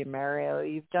proud of you, Mario.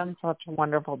 You've done such a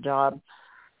wonderful job.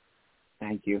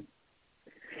 Thank you.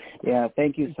 Yeah,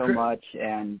 thank you so much.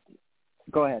 And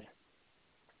go ahead.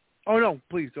 Oh, no,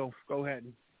 please go ahead.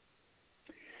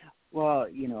 Well,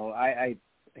 you know, I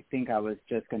think I was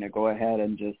just going to go ahead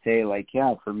and just say, like,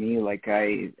 yeah, for me, like,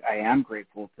 I am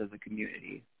grateful to the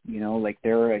community. You know, like,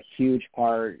 they're a huge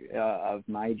part of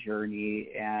my journey.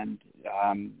 And,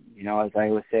 you know, as I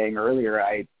was saying earlier,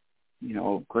 you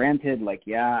know, granted, like,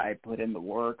 yeah, I put in the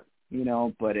work, you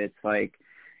know, but it's like,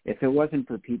 if it wasn't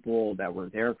for people that were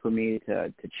there for me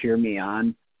to cheer me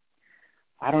on,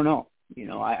 I don't know. You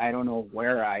know, I don't know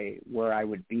where I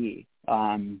would be.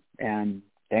 And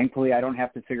thankfully, I don't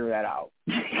have to figure that out,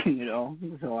 you know.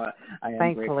 So I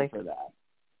am grateful for that.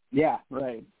 Yeah,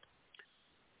 right.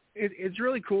 It's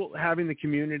really cool having the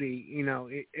community, you know,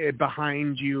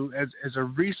 behind you as a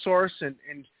resource, and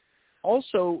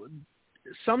also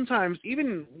sometimes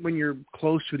even when you're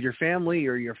close with your family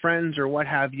or your friends or what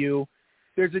have you,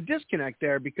 there's a disconnect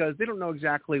there because they don't know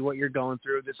exactly what you're going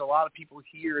through. There's a lot of people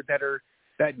here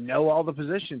that know all the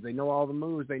positions, they know all the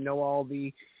moves, they know all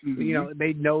the, you know,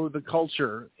 they know the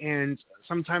culture. And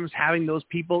sometimes having those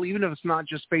people, even if it's not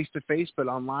just face to face, but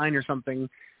online or something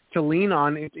to lean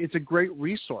on, it's a great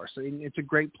resource. I mean, it's a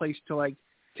great place to like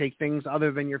take things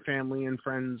other than your family and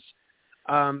friends.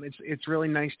 It's really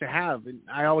nice to have. And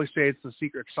I always say it's the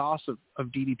secret sauce of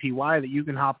DDPY, that you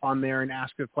can hop on there and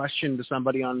ask a question to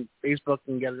somebody on Facebook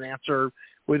and get an answer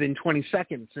within 20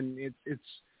 seconds. And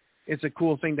it's a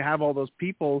cool thing to have all those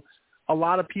people, a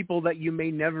lot of people that you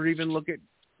may never even look at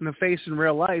in the face in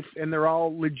real life, and they're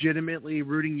all legitimately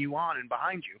rooting you on and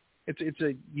behind you. It's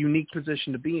a unique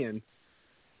position to be in.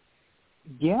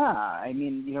 Yeah, I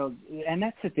mean, you know, and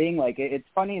that's the thing. Like, it's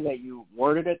funny that you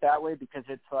worded it that way, because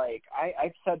it's like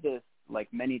I've said this like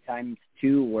many times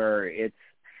too, where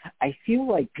I feel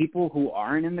like people who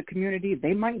aren't in the community,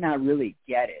 they might not really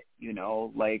get it. You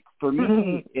know, like for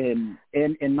me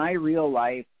in my real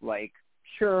life, like,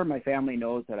 sure, my family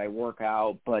knows that I work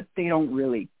out, but they don't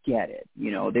really get it.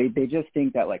 You know, they just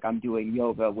think that like I'm doing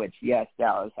yoga, which, yes,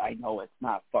 Dallas, I know it's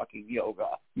not fucking yoga,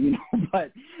 you know,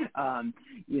 but,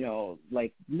 you know,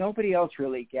 like nobody else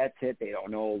really gets it. They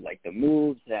don't know like the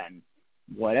moves and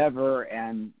whatever.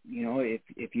 And, you know,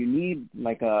 if you need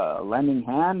like a lending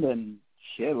hand and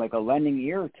shit, like a lending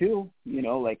ear too, you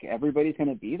know, like everybody's going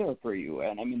to be there for you.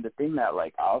 And I mean, the thing that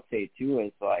like I'll say too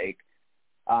is like,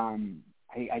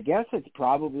 I guess it's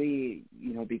probably,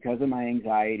 you know, because of my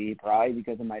anxiety, probably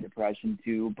because of my depression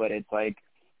too, but it's like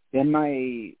in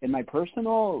my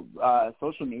personal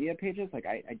social media pages, like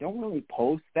I don't really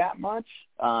post that much.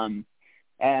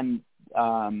 And,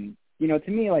 you know,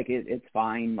 to me, like it's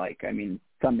fine. Like, I mean,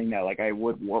 something that like I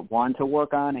would want to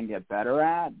work on and get better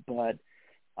at. But,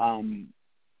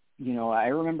 you know, I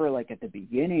remember like at the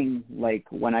beginning, like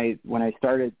when I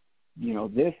started, you know,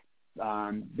 this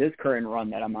current run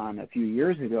that I'm on a few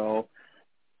years ago,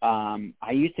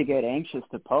 I used to get anxious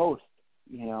to post,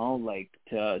 you know, like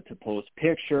to post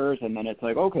pictures, and then it's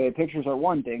like, okay, pictures are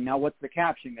one thing. Now what's the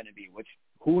caption going to be? Which,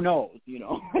 who knows, you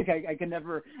know, like I can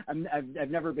never, I've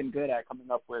never been good at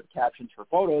coming up with captions for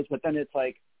photos, but then it's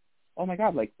like, oh my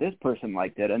God, like this person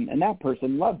liked it and that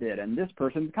person loved it and this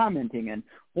person's commenting, and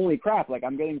holy crap, like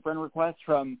I'm getting friend requests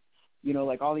from, you know,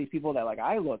 like all these people that like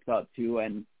I looked up to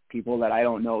and people that I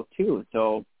don't know too.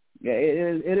 So yeah,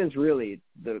 it is really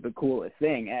the coolest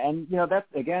thing. And, you know, that's,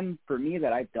 again, for me,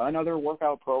 that I've done other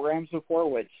workout programs before,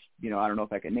 which, you know, I don't know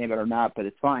if I can name it or not, but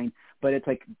it's fine. But it's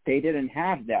like they didn't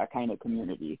have that kind of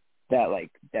community that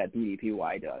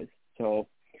DDPY does. So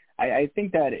I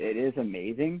think that it is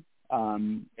amazing,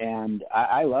 and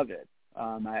I love it.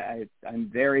 I'm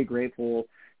very grateful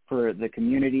for the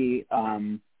community.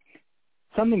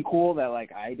 Something cool that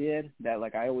like I did that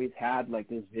like I always had like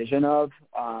this vision of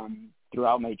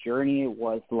throughout my journey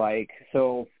was like,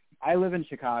 so I live in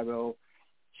Chicago.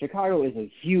 Chicago is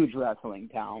a huge wrestling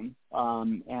town.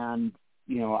 And,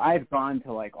 you know, I've gone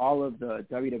to like all of the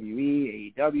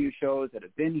WWE, AEW shows that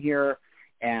have been here.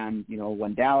 And, you know,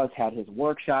 when Dallas had his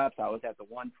workshops, I was at the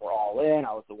one for All In.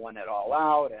 I was the one at All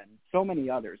Out, and so many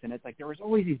others. And it's like there was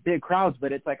always these big crowds,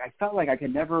 but it's like I felt like I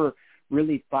could never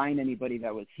really find anybody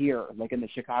that was here, like in the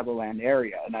Chicagoland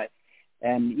area.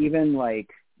 And even like,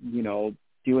 you know,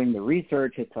 doing the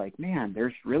research, it's like, man,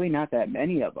 there's really not that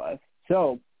many of us.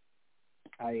 So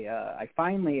I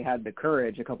finally had the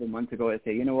courage a couple months ago to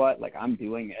say, you know what, like I'm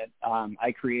doing it.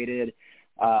 I created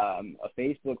a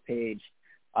Facebook page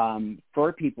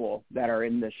for people that are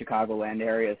in the Chicagoland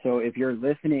area. So if you're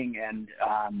listening and,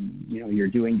 you know, you're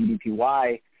doing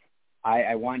DDPY,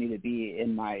 I want you to be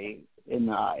in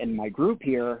my group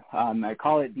here. I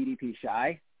call it DDP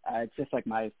Shy. It's just like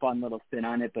my fun little spin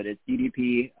on it, but it's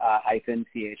DDP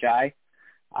 -CHI.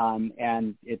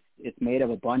 And it's made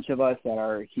of a bunch of us that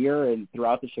are here and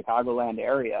throughout the Chicagoland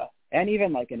area, and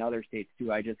even like in other states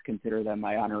too. I just consider them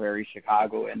my honorary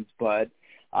Chicagoans. But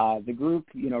the group,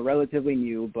 you know, relatively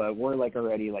new, but we're like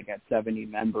already like at 70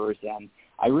 members, and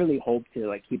I really hope to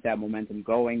like keep that momentum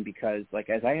going because, like,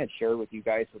 as I had shared with you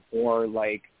guys before,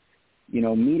 like, you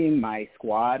know, meeting my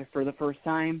squad for the first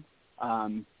time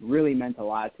really meant a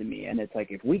lot to me. And it's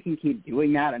like, if we can keep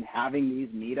doing that and having these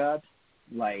meetups,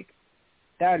 like,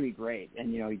 that would be great.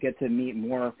 And, you know, you get to meet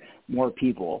more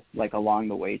people like along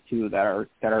the way too that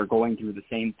are going through the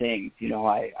same things. You know,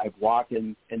 I've walked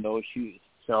in those shoes.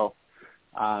 So,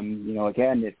 you know,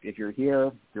 again, if you're here,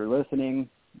 if you're listening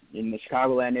in the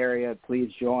Chicagoland area,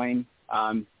 please join.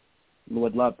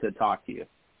 Would love to talk to you.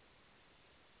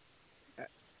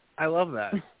 I love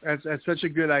that. That's such a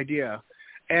good idea.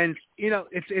 And, you know,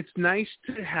 it's nice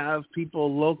to have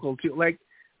people local too. Like,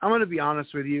 I'm going to be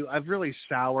honest with you. I've really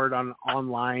soured on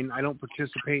online. I don't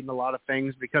participate in a lot of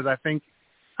things because I think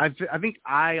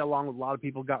I, along with a lot of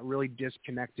people, got really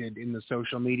disconnected in the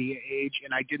social media age,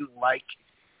 and I didn't like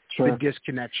the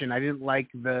disconnection. I didn't like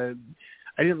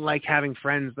having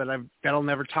friends that I'll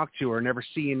never talk to or never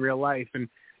see in real life, and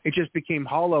it just became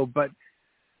hollow. But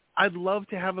I'd love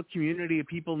to have a community of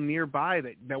people nearby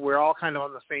that we're all kind of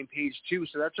on the same page too.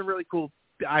 So that's a really cool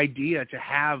idea to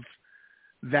have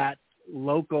that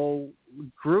local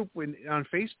group on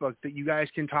Facebook that you guys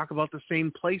can talk about the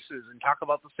same places and talk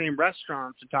about the same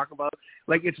restaurants and talk about,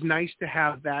 like, it's nice to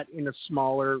have that in a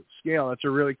smaller scale. That's a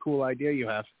really cool idea you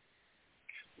have.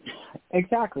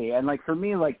 Exactly. And like for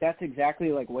me, like that's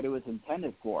exactly like what it was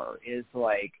intended for, is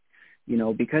like, you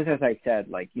know, because as I said,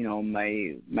 like, you know,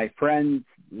 my friends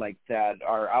like that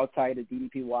are outside of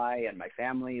DDPY and my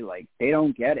family, like they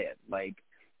don't get it. Like,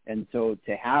 and so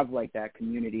to have like that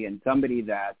community and somebody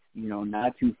that's, you know,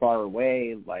 not too far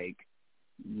away, like,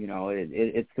 you know,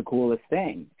 it's the coolest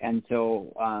thing. And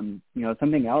so, you know,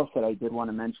 something else that I did want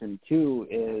to mention too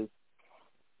is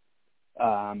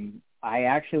I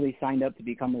actually signed up to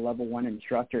become a level 1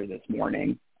 instructor this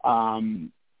morning.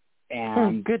 And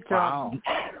good job.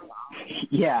 Wow.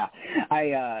 Yeah,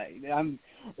 it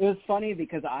was funny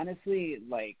because honestly,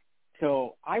 like,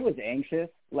 so I was anxious,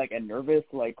 like, and nervous,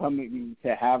 like, coming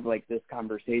to have, like, this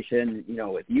conversation, you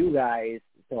know, with you guys.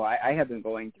 So I have been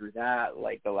going through that,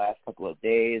 like, the last couple of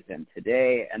days and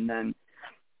today. And then,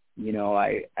 you know,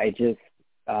 I just,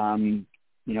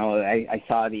 you know, I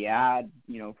saw the ad,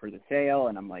 you know, for the sale,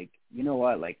 and I'm like, you know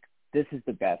what, like, this is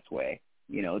the best way,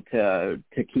 you know,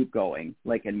 to keep going,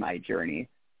 like, in my journey.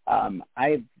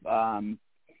 I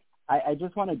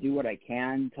just want to do what I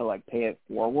can to, like, pay it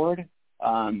forward.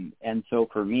 And so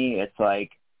for me, it's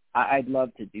like, I'd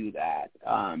love to do that.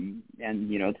 And,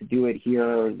 you know, to do it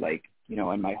here, like, you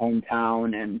know, in my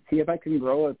hometown, and see if I can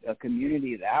grow a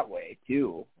community that way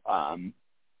too.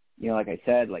 You know, like I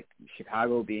said, like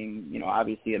Chicago being, you know,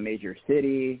 obviously a major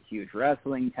city, huge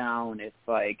wrestling town, it's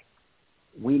like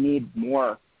we need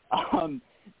more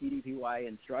DDPY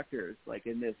instructors like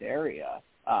in this area.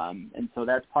 And so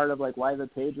that's part of like why the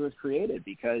page was created,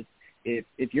 because if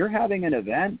you're having an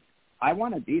event, I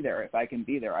want to be there if I can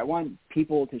be there. I want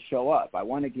people to show up. I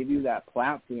want to give you that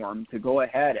platform to go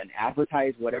ahead and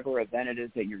advertise whatever event it is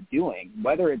that you're doing,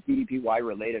 whether it's DDPY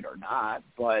related or not,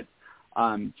 but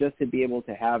just to be able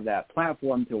to have that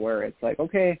platform to where it's like,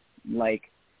 okay, like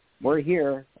we're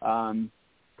here.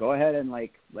 Go ahead and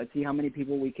like, let's see how many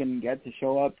people we can get to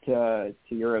show up to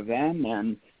your event.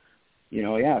 And, you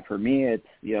know, yeah, for me, it's,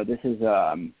 you know, this is,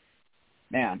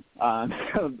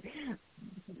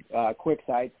 quick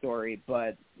side story,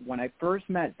 but when I first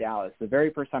met Dallas, the very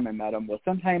first time I met him was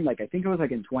sometime like, I think it was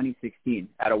like in 2016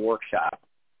 at a workshop.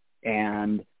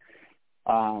 And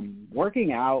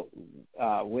working out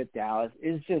with Dallas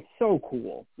is just so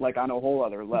cool, like on a whole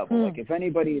other level. Like if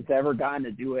anybody's ever gotten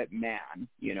to do it, man,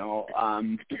 you know.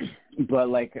 But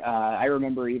like I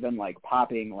remember even like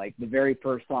popping like the very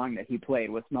first song that he played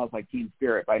was "Smells Like Teen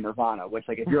Spirit" by Nirvana, which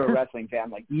like if you're a wrestling fan,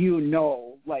 like you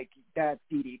know, like that's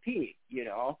DDP, you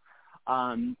know.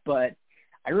 But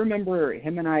I remember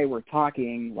him and I were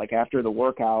talking like after the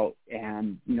workout,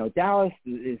 and you know, Dallas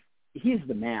he's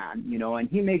the man, you know, and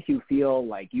he makes you feel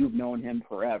like you've known him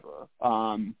forever.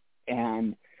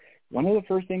 And one of the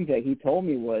first things that he told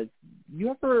me was, you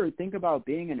ever think about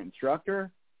being an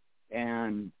instructor?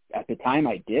 And at the time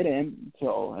I didn't,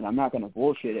 so, and I'm not going to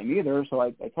bullshit him either. So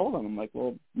I told him, I'm like,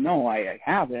 well, no, I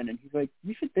haven't. And he's like,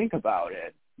 you should think about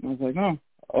it. And I was like, oh,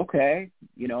 okay.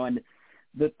 You know, and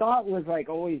the thought was like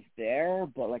always there,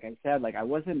 but like I said, like I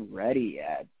wasn't ready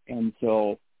yet. And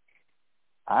so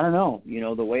I don't know, you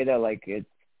know, the way that like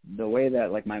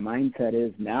my mindset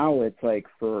is now, it's like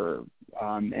for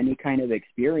any kind of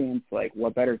experience, like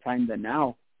what better time than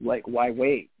now? Like why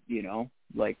wait, you know?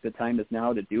 Like the time is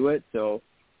now to do it. So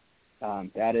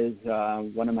that is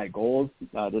one of my goals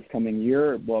this coming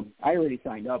year. Well, I already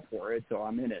signed up for it, so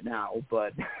I'm in it now,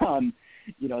 but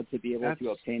you know, to be able to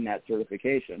obtain that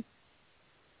certification.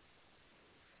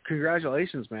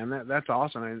 Congratulations, man. That's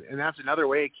awesome. And that's another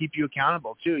way to keep you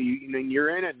accountable too.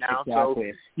 You're in it now,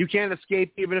 exactly. So you can't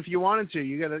escape even if you wanted to.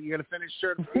 You gotta finish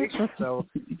certification. So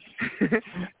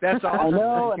that's awesome. I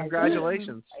know,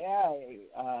 congratulations.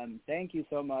 Thank you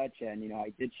so much. And you know,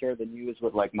 I did share the news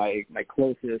with like my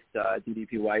closest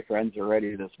DDPY friends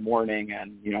already this morning,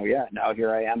 and you know, now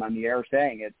here I am on the air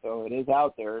saying it, so it is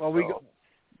out there. Well,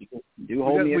 you do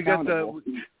hold me accountable.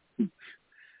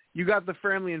 You got the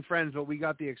family and friends, but we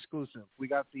got the exclusive. We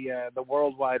got the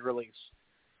worldwide release.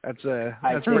 That's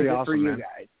pretty awesome, for you man.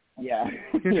 guys. Yeah,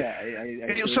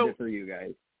 I so, it for you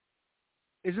guys.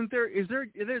 Is there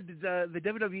the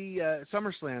WWE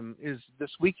SummerSlam is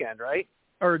this weekend, right?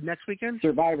 Or next weekend?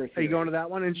 Survivor Series. Are you going to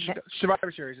that one in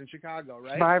Survivor Series in Chicago,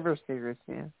 right? Survivor Series,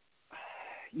 yeah.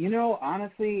 You know,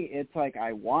 honestly, it's like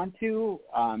I want to.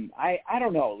 I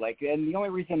don't know. Like, and the only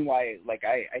reason why, like,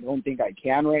 I don't think I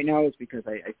can right now is because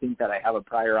I think that I have a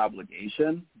prior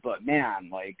obligation. But man,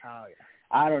 like,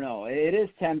 I don't know. It is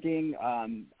tempting.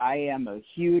 I am a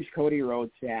huge Cody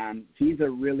Rhodes fan. He's a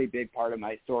really big part of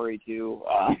my story too.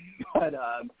 But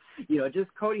you know,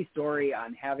 just Cody's story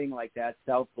on having like that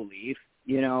self-belief.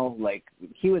 You know, like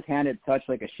he was handed such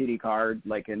like a shitty card,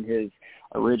 like in his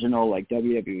original like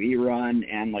WWE run,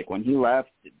 and like when he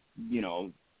left, you know,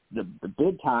 the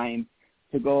big time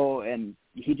to go, and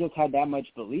he just had that much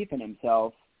belief in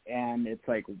himself, and it's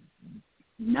like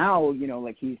now, you know,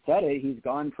 like he said it, he's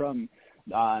gone from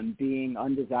being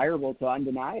undesirable to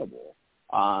undeniable.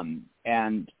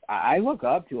 And I look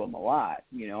up to him a lot.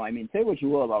 You know, I mean, say what you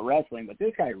will about wrestling, but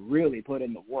this guy really put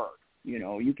in the work. You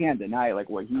know, you can't deny like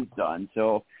what he's done.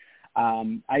 So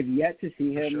I've yet to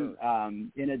see him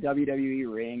in a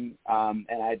WWE ring,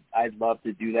 and I'd love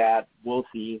to do that. We'll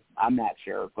see. I'm not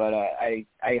sure, but I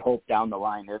hope down the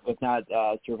line, if not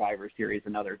Survivor Series,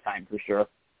 another time for sure.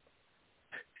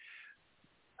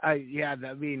 I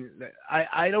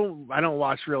don't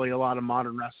watch really a lot of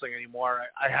modern wrestling anymore.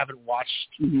 I haven't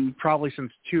watched probably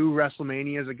since 2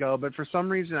 WrestleManias ago, but for some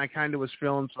reason I kind of was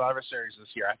feeling Survivor Series this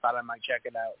year. I thought I might check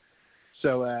it out.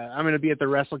 So I'm going to be at the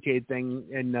WrestleCade thing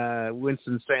in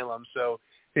Winston-Salem, so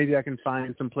maybe I can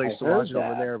find some place to watch it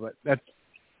over there. But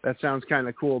that sounds kind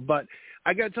of cool. But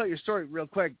I got to tell you a story real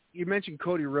quick. You mentioned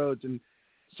Cody Rhodes, and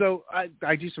so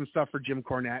I do some stuff for Jim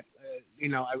Cornette. You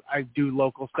know, I do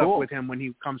local stuff with him when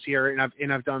he comes here,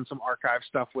 and I've done some archive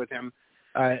stuff with him,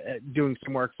 doing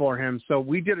some work for him. So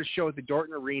we did a show at the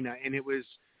Dorton Arena, and it was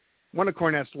one of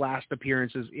Cornette's last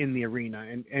appearances in the arena,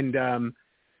 and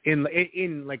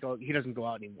in like he doesn't go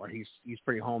out anymore. He's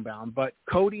pretty homebound. But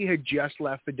Cody had just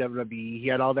left the WWE. He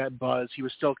had all that buzz. He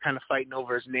was still kind of fighting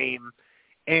over his name,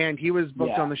 and he was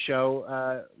booked on the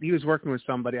show. He was working with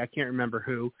somebody, I can't remember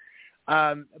who.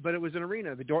 But it was an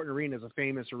arena. The Dorton Arena is a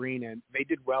famous arena, and they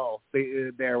did well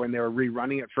there when they were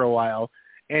rerunning it for a while.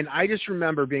 And I just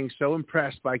remember being so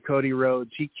impressed by Cody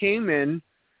Rhodes. He came in,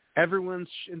 everyone's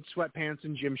in sweatpants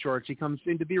and gym shorts. He comes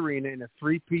into the arena in a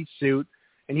 3-piece suit,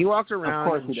 and he walked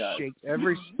around and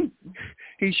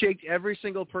he shaked every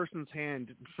single person's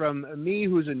hand, from me,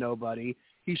 who's a nobody.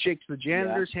 He shakes the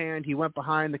janitor's hand. He went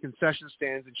behind the concession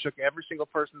stands and shook every single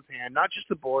person's hand, not just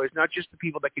the boys, not just the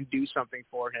people that can do something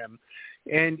for him.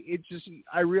 And it just,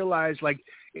 I realized, like,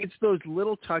 it's those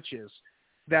little touches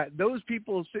that those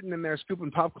people sitting in there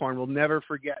scooping popcorn will never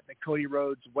forget, that Cody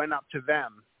Rhodes went up to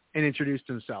them and introduced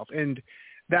himself. And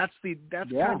That's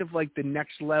kind of like the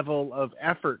next level of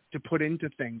effort to put into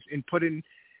things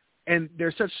and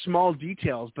they're such small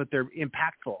details, but they're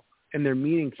impactful and they're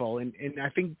meaningful. And I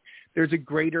think there's a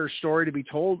greater story to be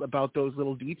told about those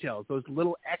little details, those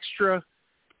little extra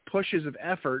pushes of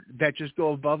effort that just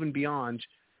go above and beyond,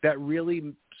 that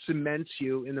really cements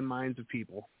you in the minds of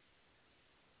people.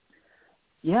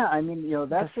 Yeah, I mean,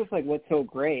 that's just like what's so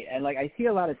great. And like I see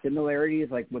a lot of similarities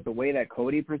like with the way that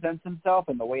Cody presents himself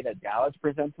and the way that Dallas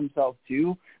presents himself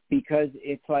too, because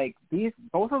it's like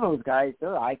both of those guys,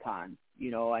 they're icons.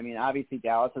 I mean, obviously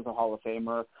Dallas is a Hall of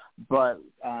Famer, but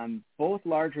both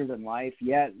larger than life,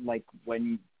 yet like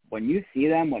when you see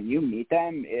them, when you meet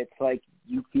them, it's like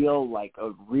you feel like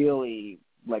a really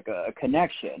like a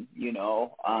connection,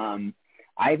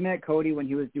 I've met Cody when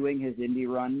he was doing his indie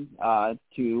run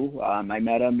too. I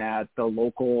met him at the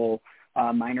local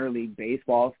minor league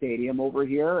baseball stadium over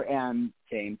here, and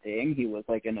same thing. He was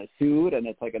like in a suit, and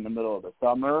it's like in the middle of the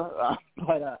summer.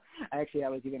 But actually, I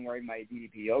was even wearing my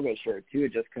DDP yoga shirt too,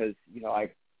 just because I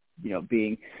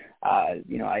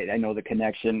know the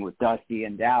connection with Dusty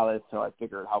and Dallas, so I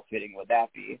figured how fitting would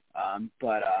that be.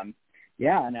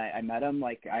 Yeah, and I met him.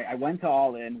 Like I went to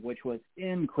All In, which was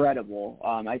incredible.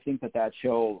 I think that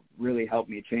show really helped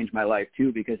me change my life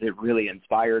too, because it really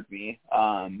inspired me.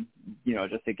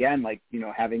 Just again, like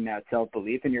having that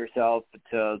self-belief in yourself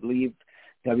to leave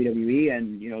WWE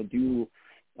and do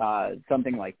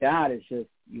something like that is just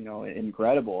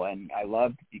incredible. And I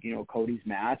loved Cody's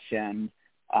match, and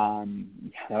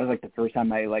that was like the first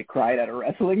time I like cried at a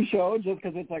wrestling show, just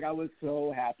because it's like I was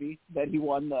so happy that he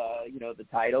won the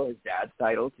title, his dad's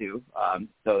title too.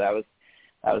 So that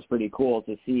was pretty cool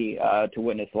to see, to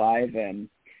witness live. And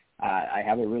I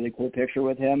have a really cool picture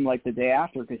with him like the day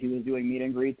after, because he was doing meet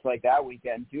and greets like that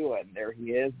weekend too, and there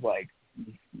he is, like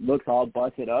looks all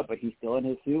busted up, but he's still in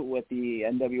his suit with the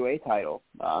NWA title.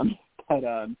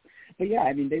 But yeah,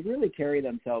 I mean, they really carry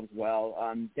themselves well.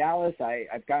 Dallas,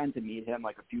 I've gotten to meet him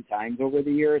like a few times over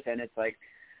the years, and it's like,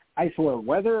 I swear,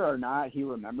 whether or not he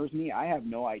remembers me, I have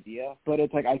no idea. But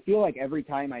it's like I feel like every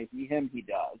time I see him, he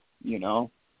does,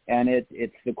 And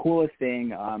it's the coolest thing.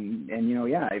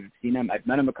 Yeah, I've seen him. I've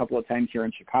met him a couple of times here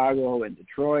in Chicago and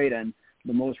Detroit, and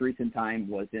the most recent time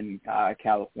was in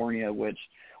California, which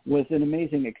was an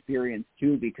amazing experience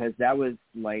too, because that was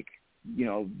like,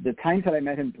 the times that I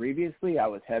met him previously, I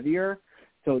was heavier.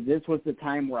 So this was the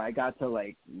time where I got to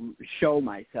like show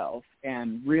myself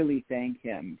and really thank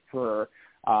him for,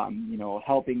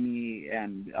 helping me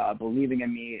and believing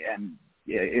in me. And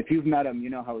if you've met him, you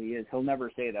know how he is. He'll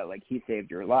never say that like he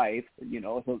saved your life.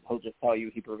 He'll just tell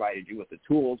you he provided you with the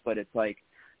tools. But it's like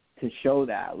to show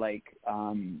that, like,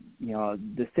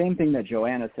 the same thing that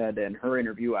Joanna said in her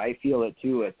interview, I feel it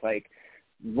too. It's like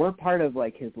we're part of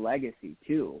like his legacy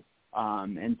too.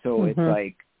 And so it's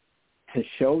like to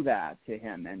show that to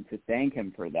him and to thank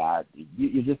him for that,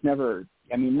 you just never,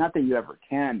 I mean, not that you ever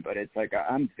can, but it's like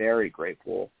I'm very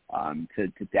grateful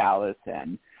to Dallas,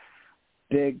 and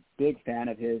big fan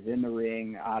of his in the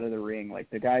ring, out of the ring. Like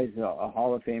the guy's a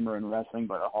Hall of Famer in wrestling,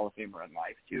 but a Hall of Famer in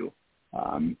life too.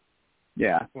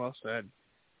 Yeah. Well said.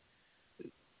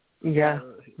 Yeah,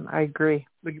 I agree.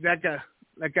 Like that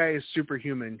guy is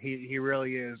superhuman. He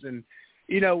really is. And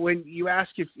when you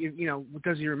ask if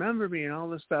does he remember me and all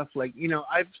this stuff, like,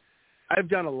 I've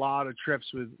done a lot of trips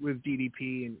with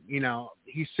DDP, and,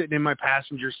 he's sitting in my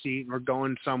passenger seat and we're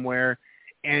going somewhere,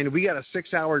 and we got a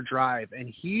 6-hour drive, and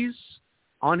he's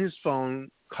on his phone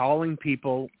calling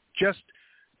people, just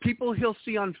people he'll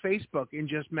see on Facebook, and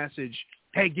just message,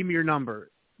 hey, give me your number.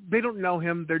 They don't know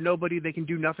him. They're nobody. They can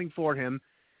do nothing for him.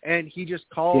 And he just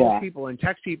calls people and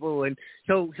texts people, and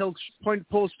he'll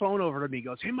pull his phone over to me. He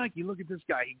goes, hey, Mikey, look at this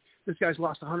guy. This guy's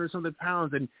lost 100-something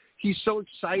pounds, and he's so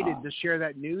excited to share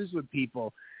that news with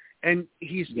people. And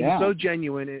he's so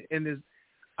genuine. And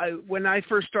when I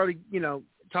first started,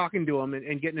 talking to him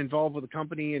and getting involved with the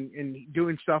company and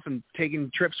doing stuff and taking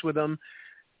trips with him,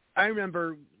 I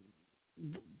remember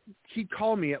he'd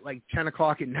call me at like 10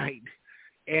 o'clock at night,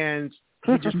 and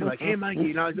he'd just be like, hey,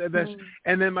 Mikey, this.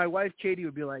 And then my wife, Katie,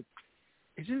 would be like,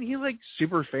 isn't he like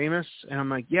super famous? And I'm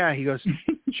like, yeah.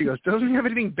 She goes, doesn't he have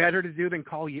anything better to do than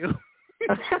call you?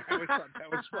 I always thought that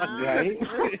was fun. Right?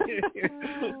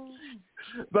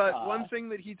 But one thing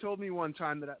that he told me one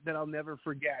time that I'll never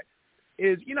forget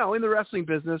is, in the wrestling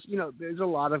business, there's a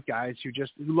lot of guys who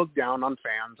look down on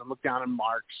fans and look down on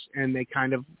marks, and they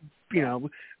kind of,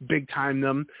 big time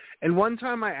them. And one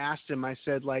time I asked him, I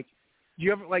said, like, do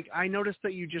you ever, like, I noticed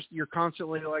that you're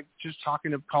constantly like just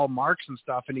talking to call marks and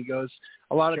stuff. And he goes,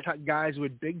 a lot of guys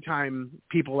would big time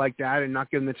people like that and not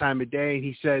give them the time of day. And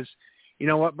he says, you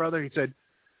know what, brother? He said,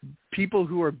 people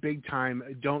who are big time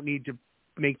don't need to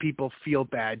make people feel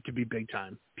bad to be big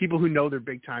time. People who know they're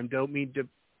big time don't need to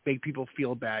make people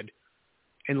feel bad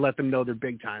and let them know they're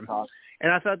big time.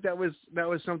 And I thought that was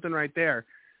something right there.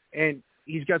 And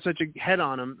he's got such a head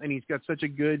on him, and he's got such a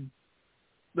good,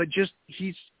 but just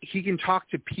he can talk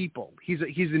to people. He's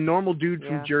a normal dude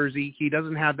from Jersey. He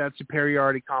doesn't have that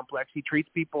superiority complex. He treats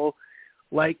people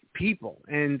like people,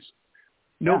 and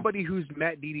nobody who's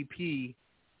met DDP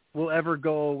will ever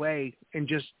go away and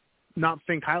just not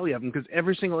think highly of him, because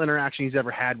every single interaction he's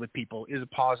ever had with people is a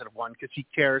positive one, because he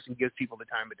cares and gives people the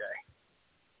time of day.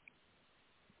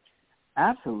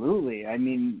 Absolutely. I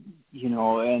mean,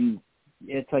 and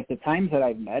it's like the times that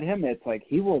I've met him, it's like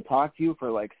he will talk to you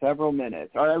for like several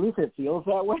minutes, or at least it feels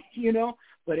that way,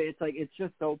 but it's like, it's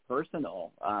just so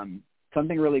personal.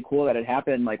 Something really cool that had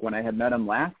happened, like when I had met him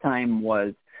last time,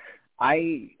 was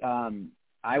I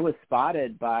was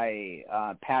spotted by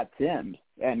Pat Sims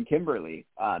and Kimberly,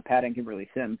 Pat and Kimberly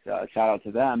Sims, shout out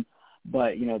to them.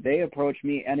 But, they approached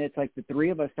me, and it's like the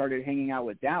three of us started hanging out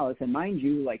with Dallas. And mind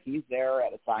you, like, he's there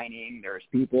at a signing, there's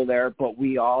people there, but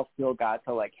we all still got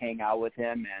to, like, hang out with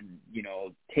him and,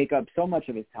 take up so much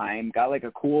of his time. Got, like,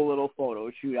 a cool little photo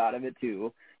shoot out of it,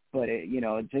 too. But,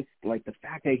 just, like, the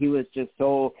fact that he was just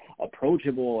so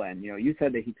approachable, and, you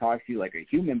said that he talks to you like a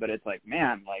human, but it's like,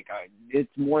 man, like,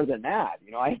 it's more than that.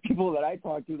 I have people that I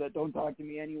talk to that don't talk to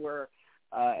me anywhere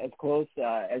as close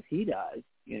as he does,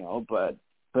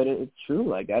 But it's true,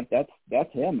 like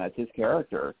that's him. That's his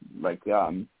character. Like,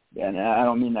 and I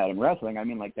don't mean that in wrestling. I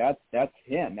mean, like, that's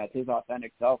him. That's his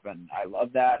authentic self, and I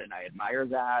love that, and I admire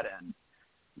that, and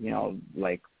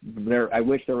like, I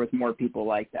wish there was more people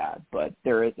like that, but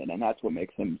there isn't, and that's what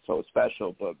makes him so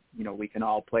special. But we can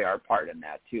all play our part in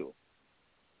that too.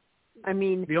 I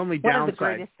mean, the only one downside. of the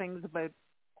greatest things about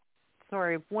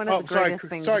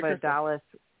Dallas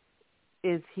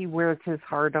is he wears his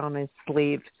heart on his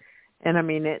sleeve. And I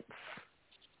mean,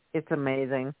 it's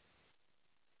amazing.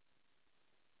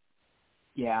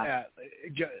 Yeah.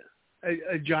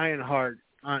 A giant heart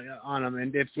on him.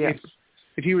 And if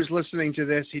he was listening to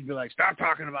this, he'd be like, "Stop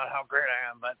talking about how great I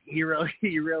am." But he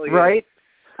really right. Is.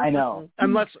 I know.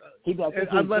 Unless he does.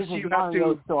 Unless you have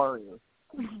to. Stories.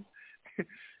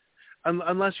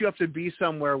 Unless you have to be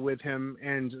somewhere with him,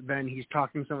 and then he's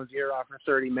talking someone's ear off for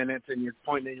 30 minutes, and you're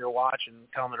pointing at your watch and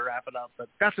telling him to wrap it up. But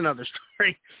that's another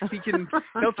story.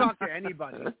 He'll talk to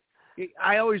anybody.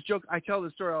 I always joke. I tell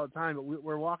this story all the time. But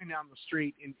we're walking down the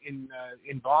street in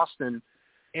Boston,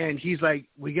 and he's like,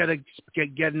 "We got to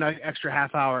get an extra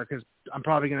half hour because I'm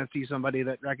probably going to see somebody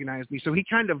that recognized me." So he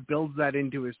kind of builds that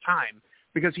into his time,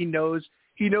 because he knows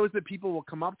that people will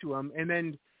come up to him, and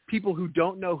then people who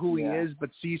don't know who he is but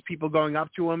sees people going up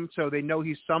to him, so they know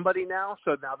he's somebody now.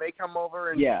 So now they come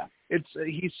over, and it's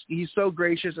he's so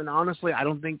gracious. And honestly, I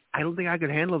don't think I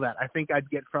could handle that. I think I'd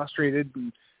get frustrated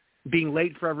and being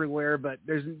late for everywhere. But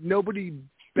there's nobody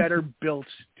better built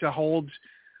to hold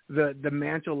the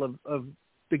mantle of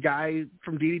the guy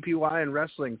from DDPY and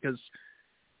wrestling, because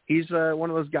he's one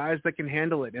of those guys that can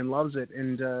handle it and loves it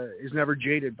and is never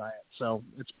jaded by it. So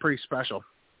it's pretty special.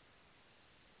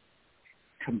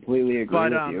 Completely agree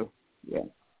with you. Yeah.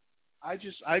 I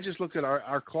just looked at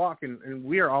our clock, and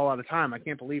we are all out of time. I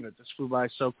can't believe it. This flew by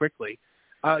so quickly.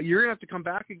 You're gonna have to come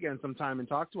back again sometime and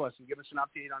talk to us and give us an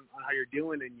update on how you're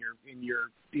doing in your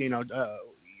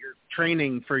your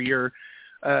training for your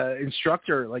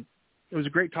instructor. Like, it was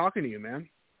great talking to you, man.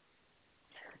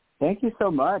 Thank you so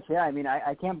much. Yeah, I mean,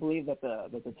 I can't believe that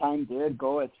the time did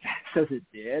go as fast as it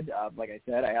did. Like I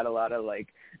said, I had a lot of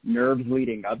nerves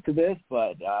leading up to this,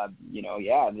 but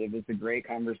it was a great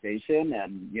conversation,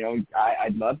 and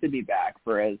I'd love to be back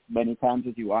for as many times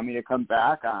as you want me to come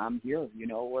back. I'm here. You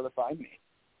know where to find me.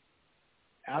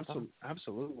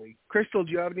 Absolutely. Crystal,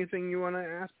 do you have anything you want to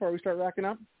ask before we start wrapping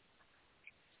up?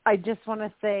 I just want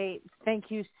to say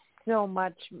thank you so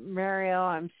much, Mario.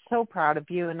 I'm so proud of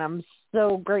you, and I'm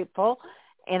so grateful,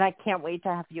 and I can't wait to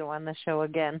have you on the show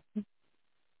again.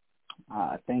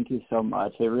 Thank you so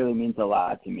much. It really means a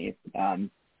lot to me.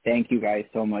 Thank you guys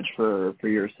so much for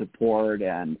your support,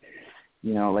 and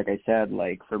like I said,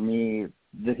 for me,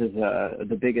 this is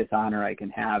the biggest honor I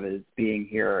can have, is being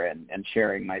here and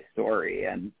sharing my story,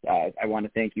 and I want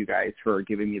to thank you guys for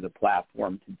giving me the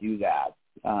platform to do that.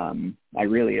 I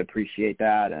really appreciate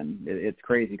that, and it's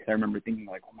crazy because I remember thinking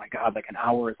oh my God, an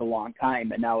hour is a long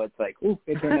time, and now it's it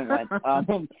came and went,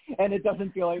 and it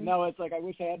doesn't feel like, no, it's I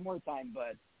wish I had more time,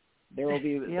 but there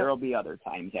will be other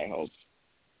times, I hope.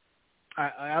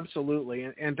 Absolutely,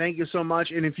 and thank you so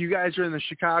much. And if you guys are in the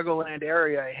Chicagoland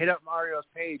area, hit up Mario's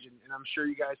page, and I'm sure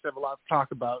you guys have a lot to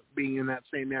talk about being in that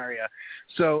same area.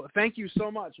 So thank you so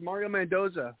much, Mario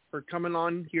Mendoza, for coming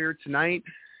on here tonight,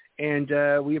 and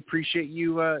we appreciate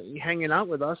you hanging out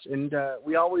with us. And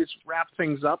we always wrap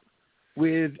things up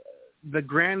with the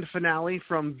grand finale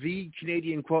from the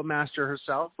Canadian quote master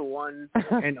herself, the one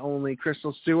and only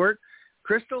Crystal Stewart.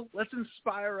 Crystal, let's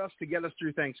inspire us to get us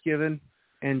through Thanksgiving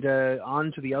and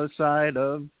on to the other side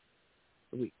of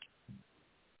the week.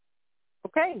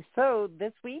 Okay, so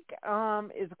this week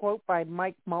is a quote by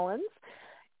Mike Mullins.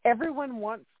 Everyone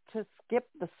wants to skip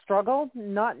the struggle,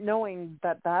 not knowing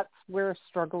that that's where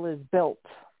struggle is built.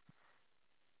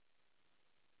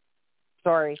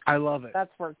 Sorry. I love it. That's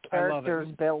where character is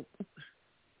built.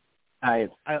 I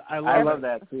love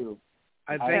that too.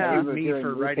 I thank you, me,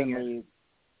 for writing it.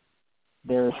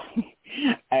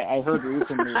 I heard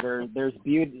recently there's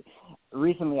beauty.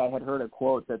 Recently, I had heard a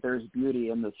quote that there's beauty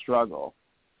in the struggle,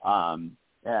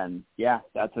 and yeah,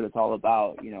 that's what it's all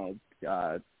about. You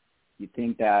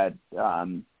think that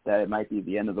that it might be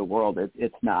the end of the world.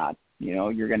 It's not.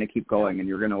 You're going to keep going, and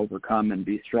you're going to overcome and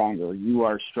be stronger. You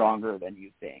are stronger than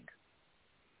you think.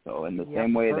 So in the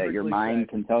same way that your mind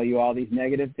can tell you all these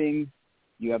negative things,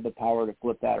 you have the power to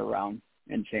flip that around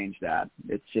and change that.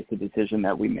 It's just a decision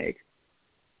that we make.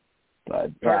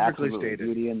 But perfectly stated.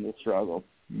 Beauty in the struggle.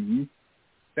 Mm-hmm.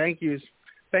 Thank you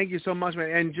so much,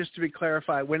 man. And just to be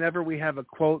clarified, whenever we have a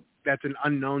quote that's an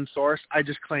unknown source, I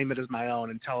just claim it as my own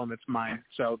and tell them it's mine.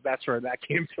 So that's where that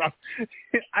came from.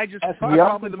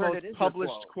 Probably the most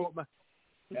published quote.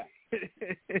 Yeah.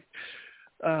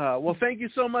 Well, thank you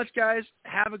so much, guys.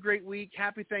 Have a great week.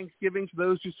 Happy Thanksgiving to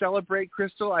those who celebrate.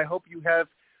 Crystal, I hope you have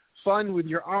fun with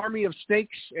your army of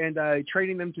snakes and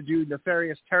training them to do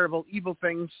nefarious, terrible, evil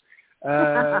things.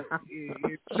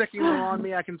 Sticking them on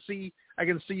me. I can see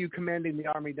you commanding the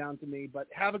army down to me. But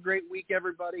have a great week,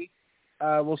 everybody.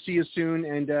 We'll see you soon,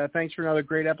 and thanks for another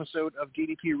great episode of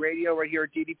DDP Radio right here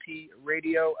at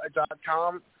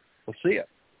ddpradio.com. We'll see you.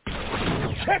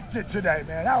 Tipped it today,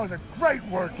 man. That was a great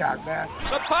workout, man.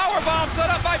 The power bomb set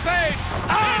up by Page.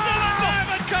 Into the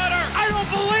Diamond Cutter. I don't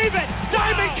believe it.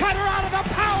 Diamond Cutter out of the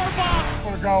power bomb.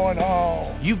 We're going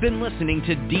home. You've been listening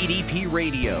to DDP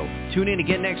Radio. Tune in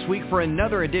again next week for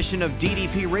another edition of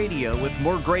DDP Radio with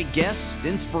more great guests,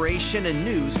 inspiration, and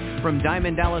news from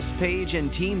Diamond Dallas Page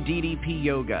and Team DDP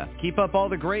Yoga. Keep up all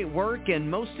the great work,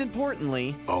 and most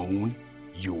importantly, own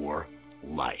your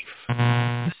life.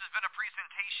 This has been a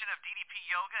presentation of DDP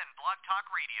Yoga and Blog Talk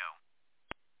Radio.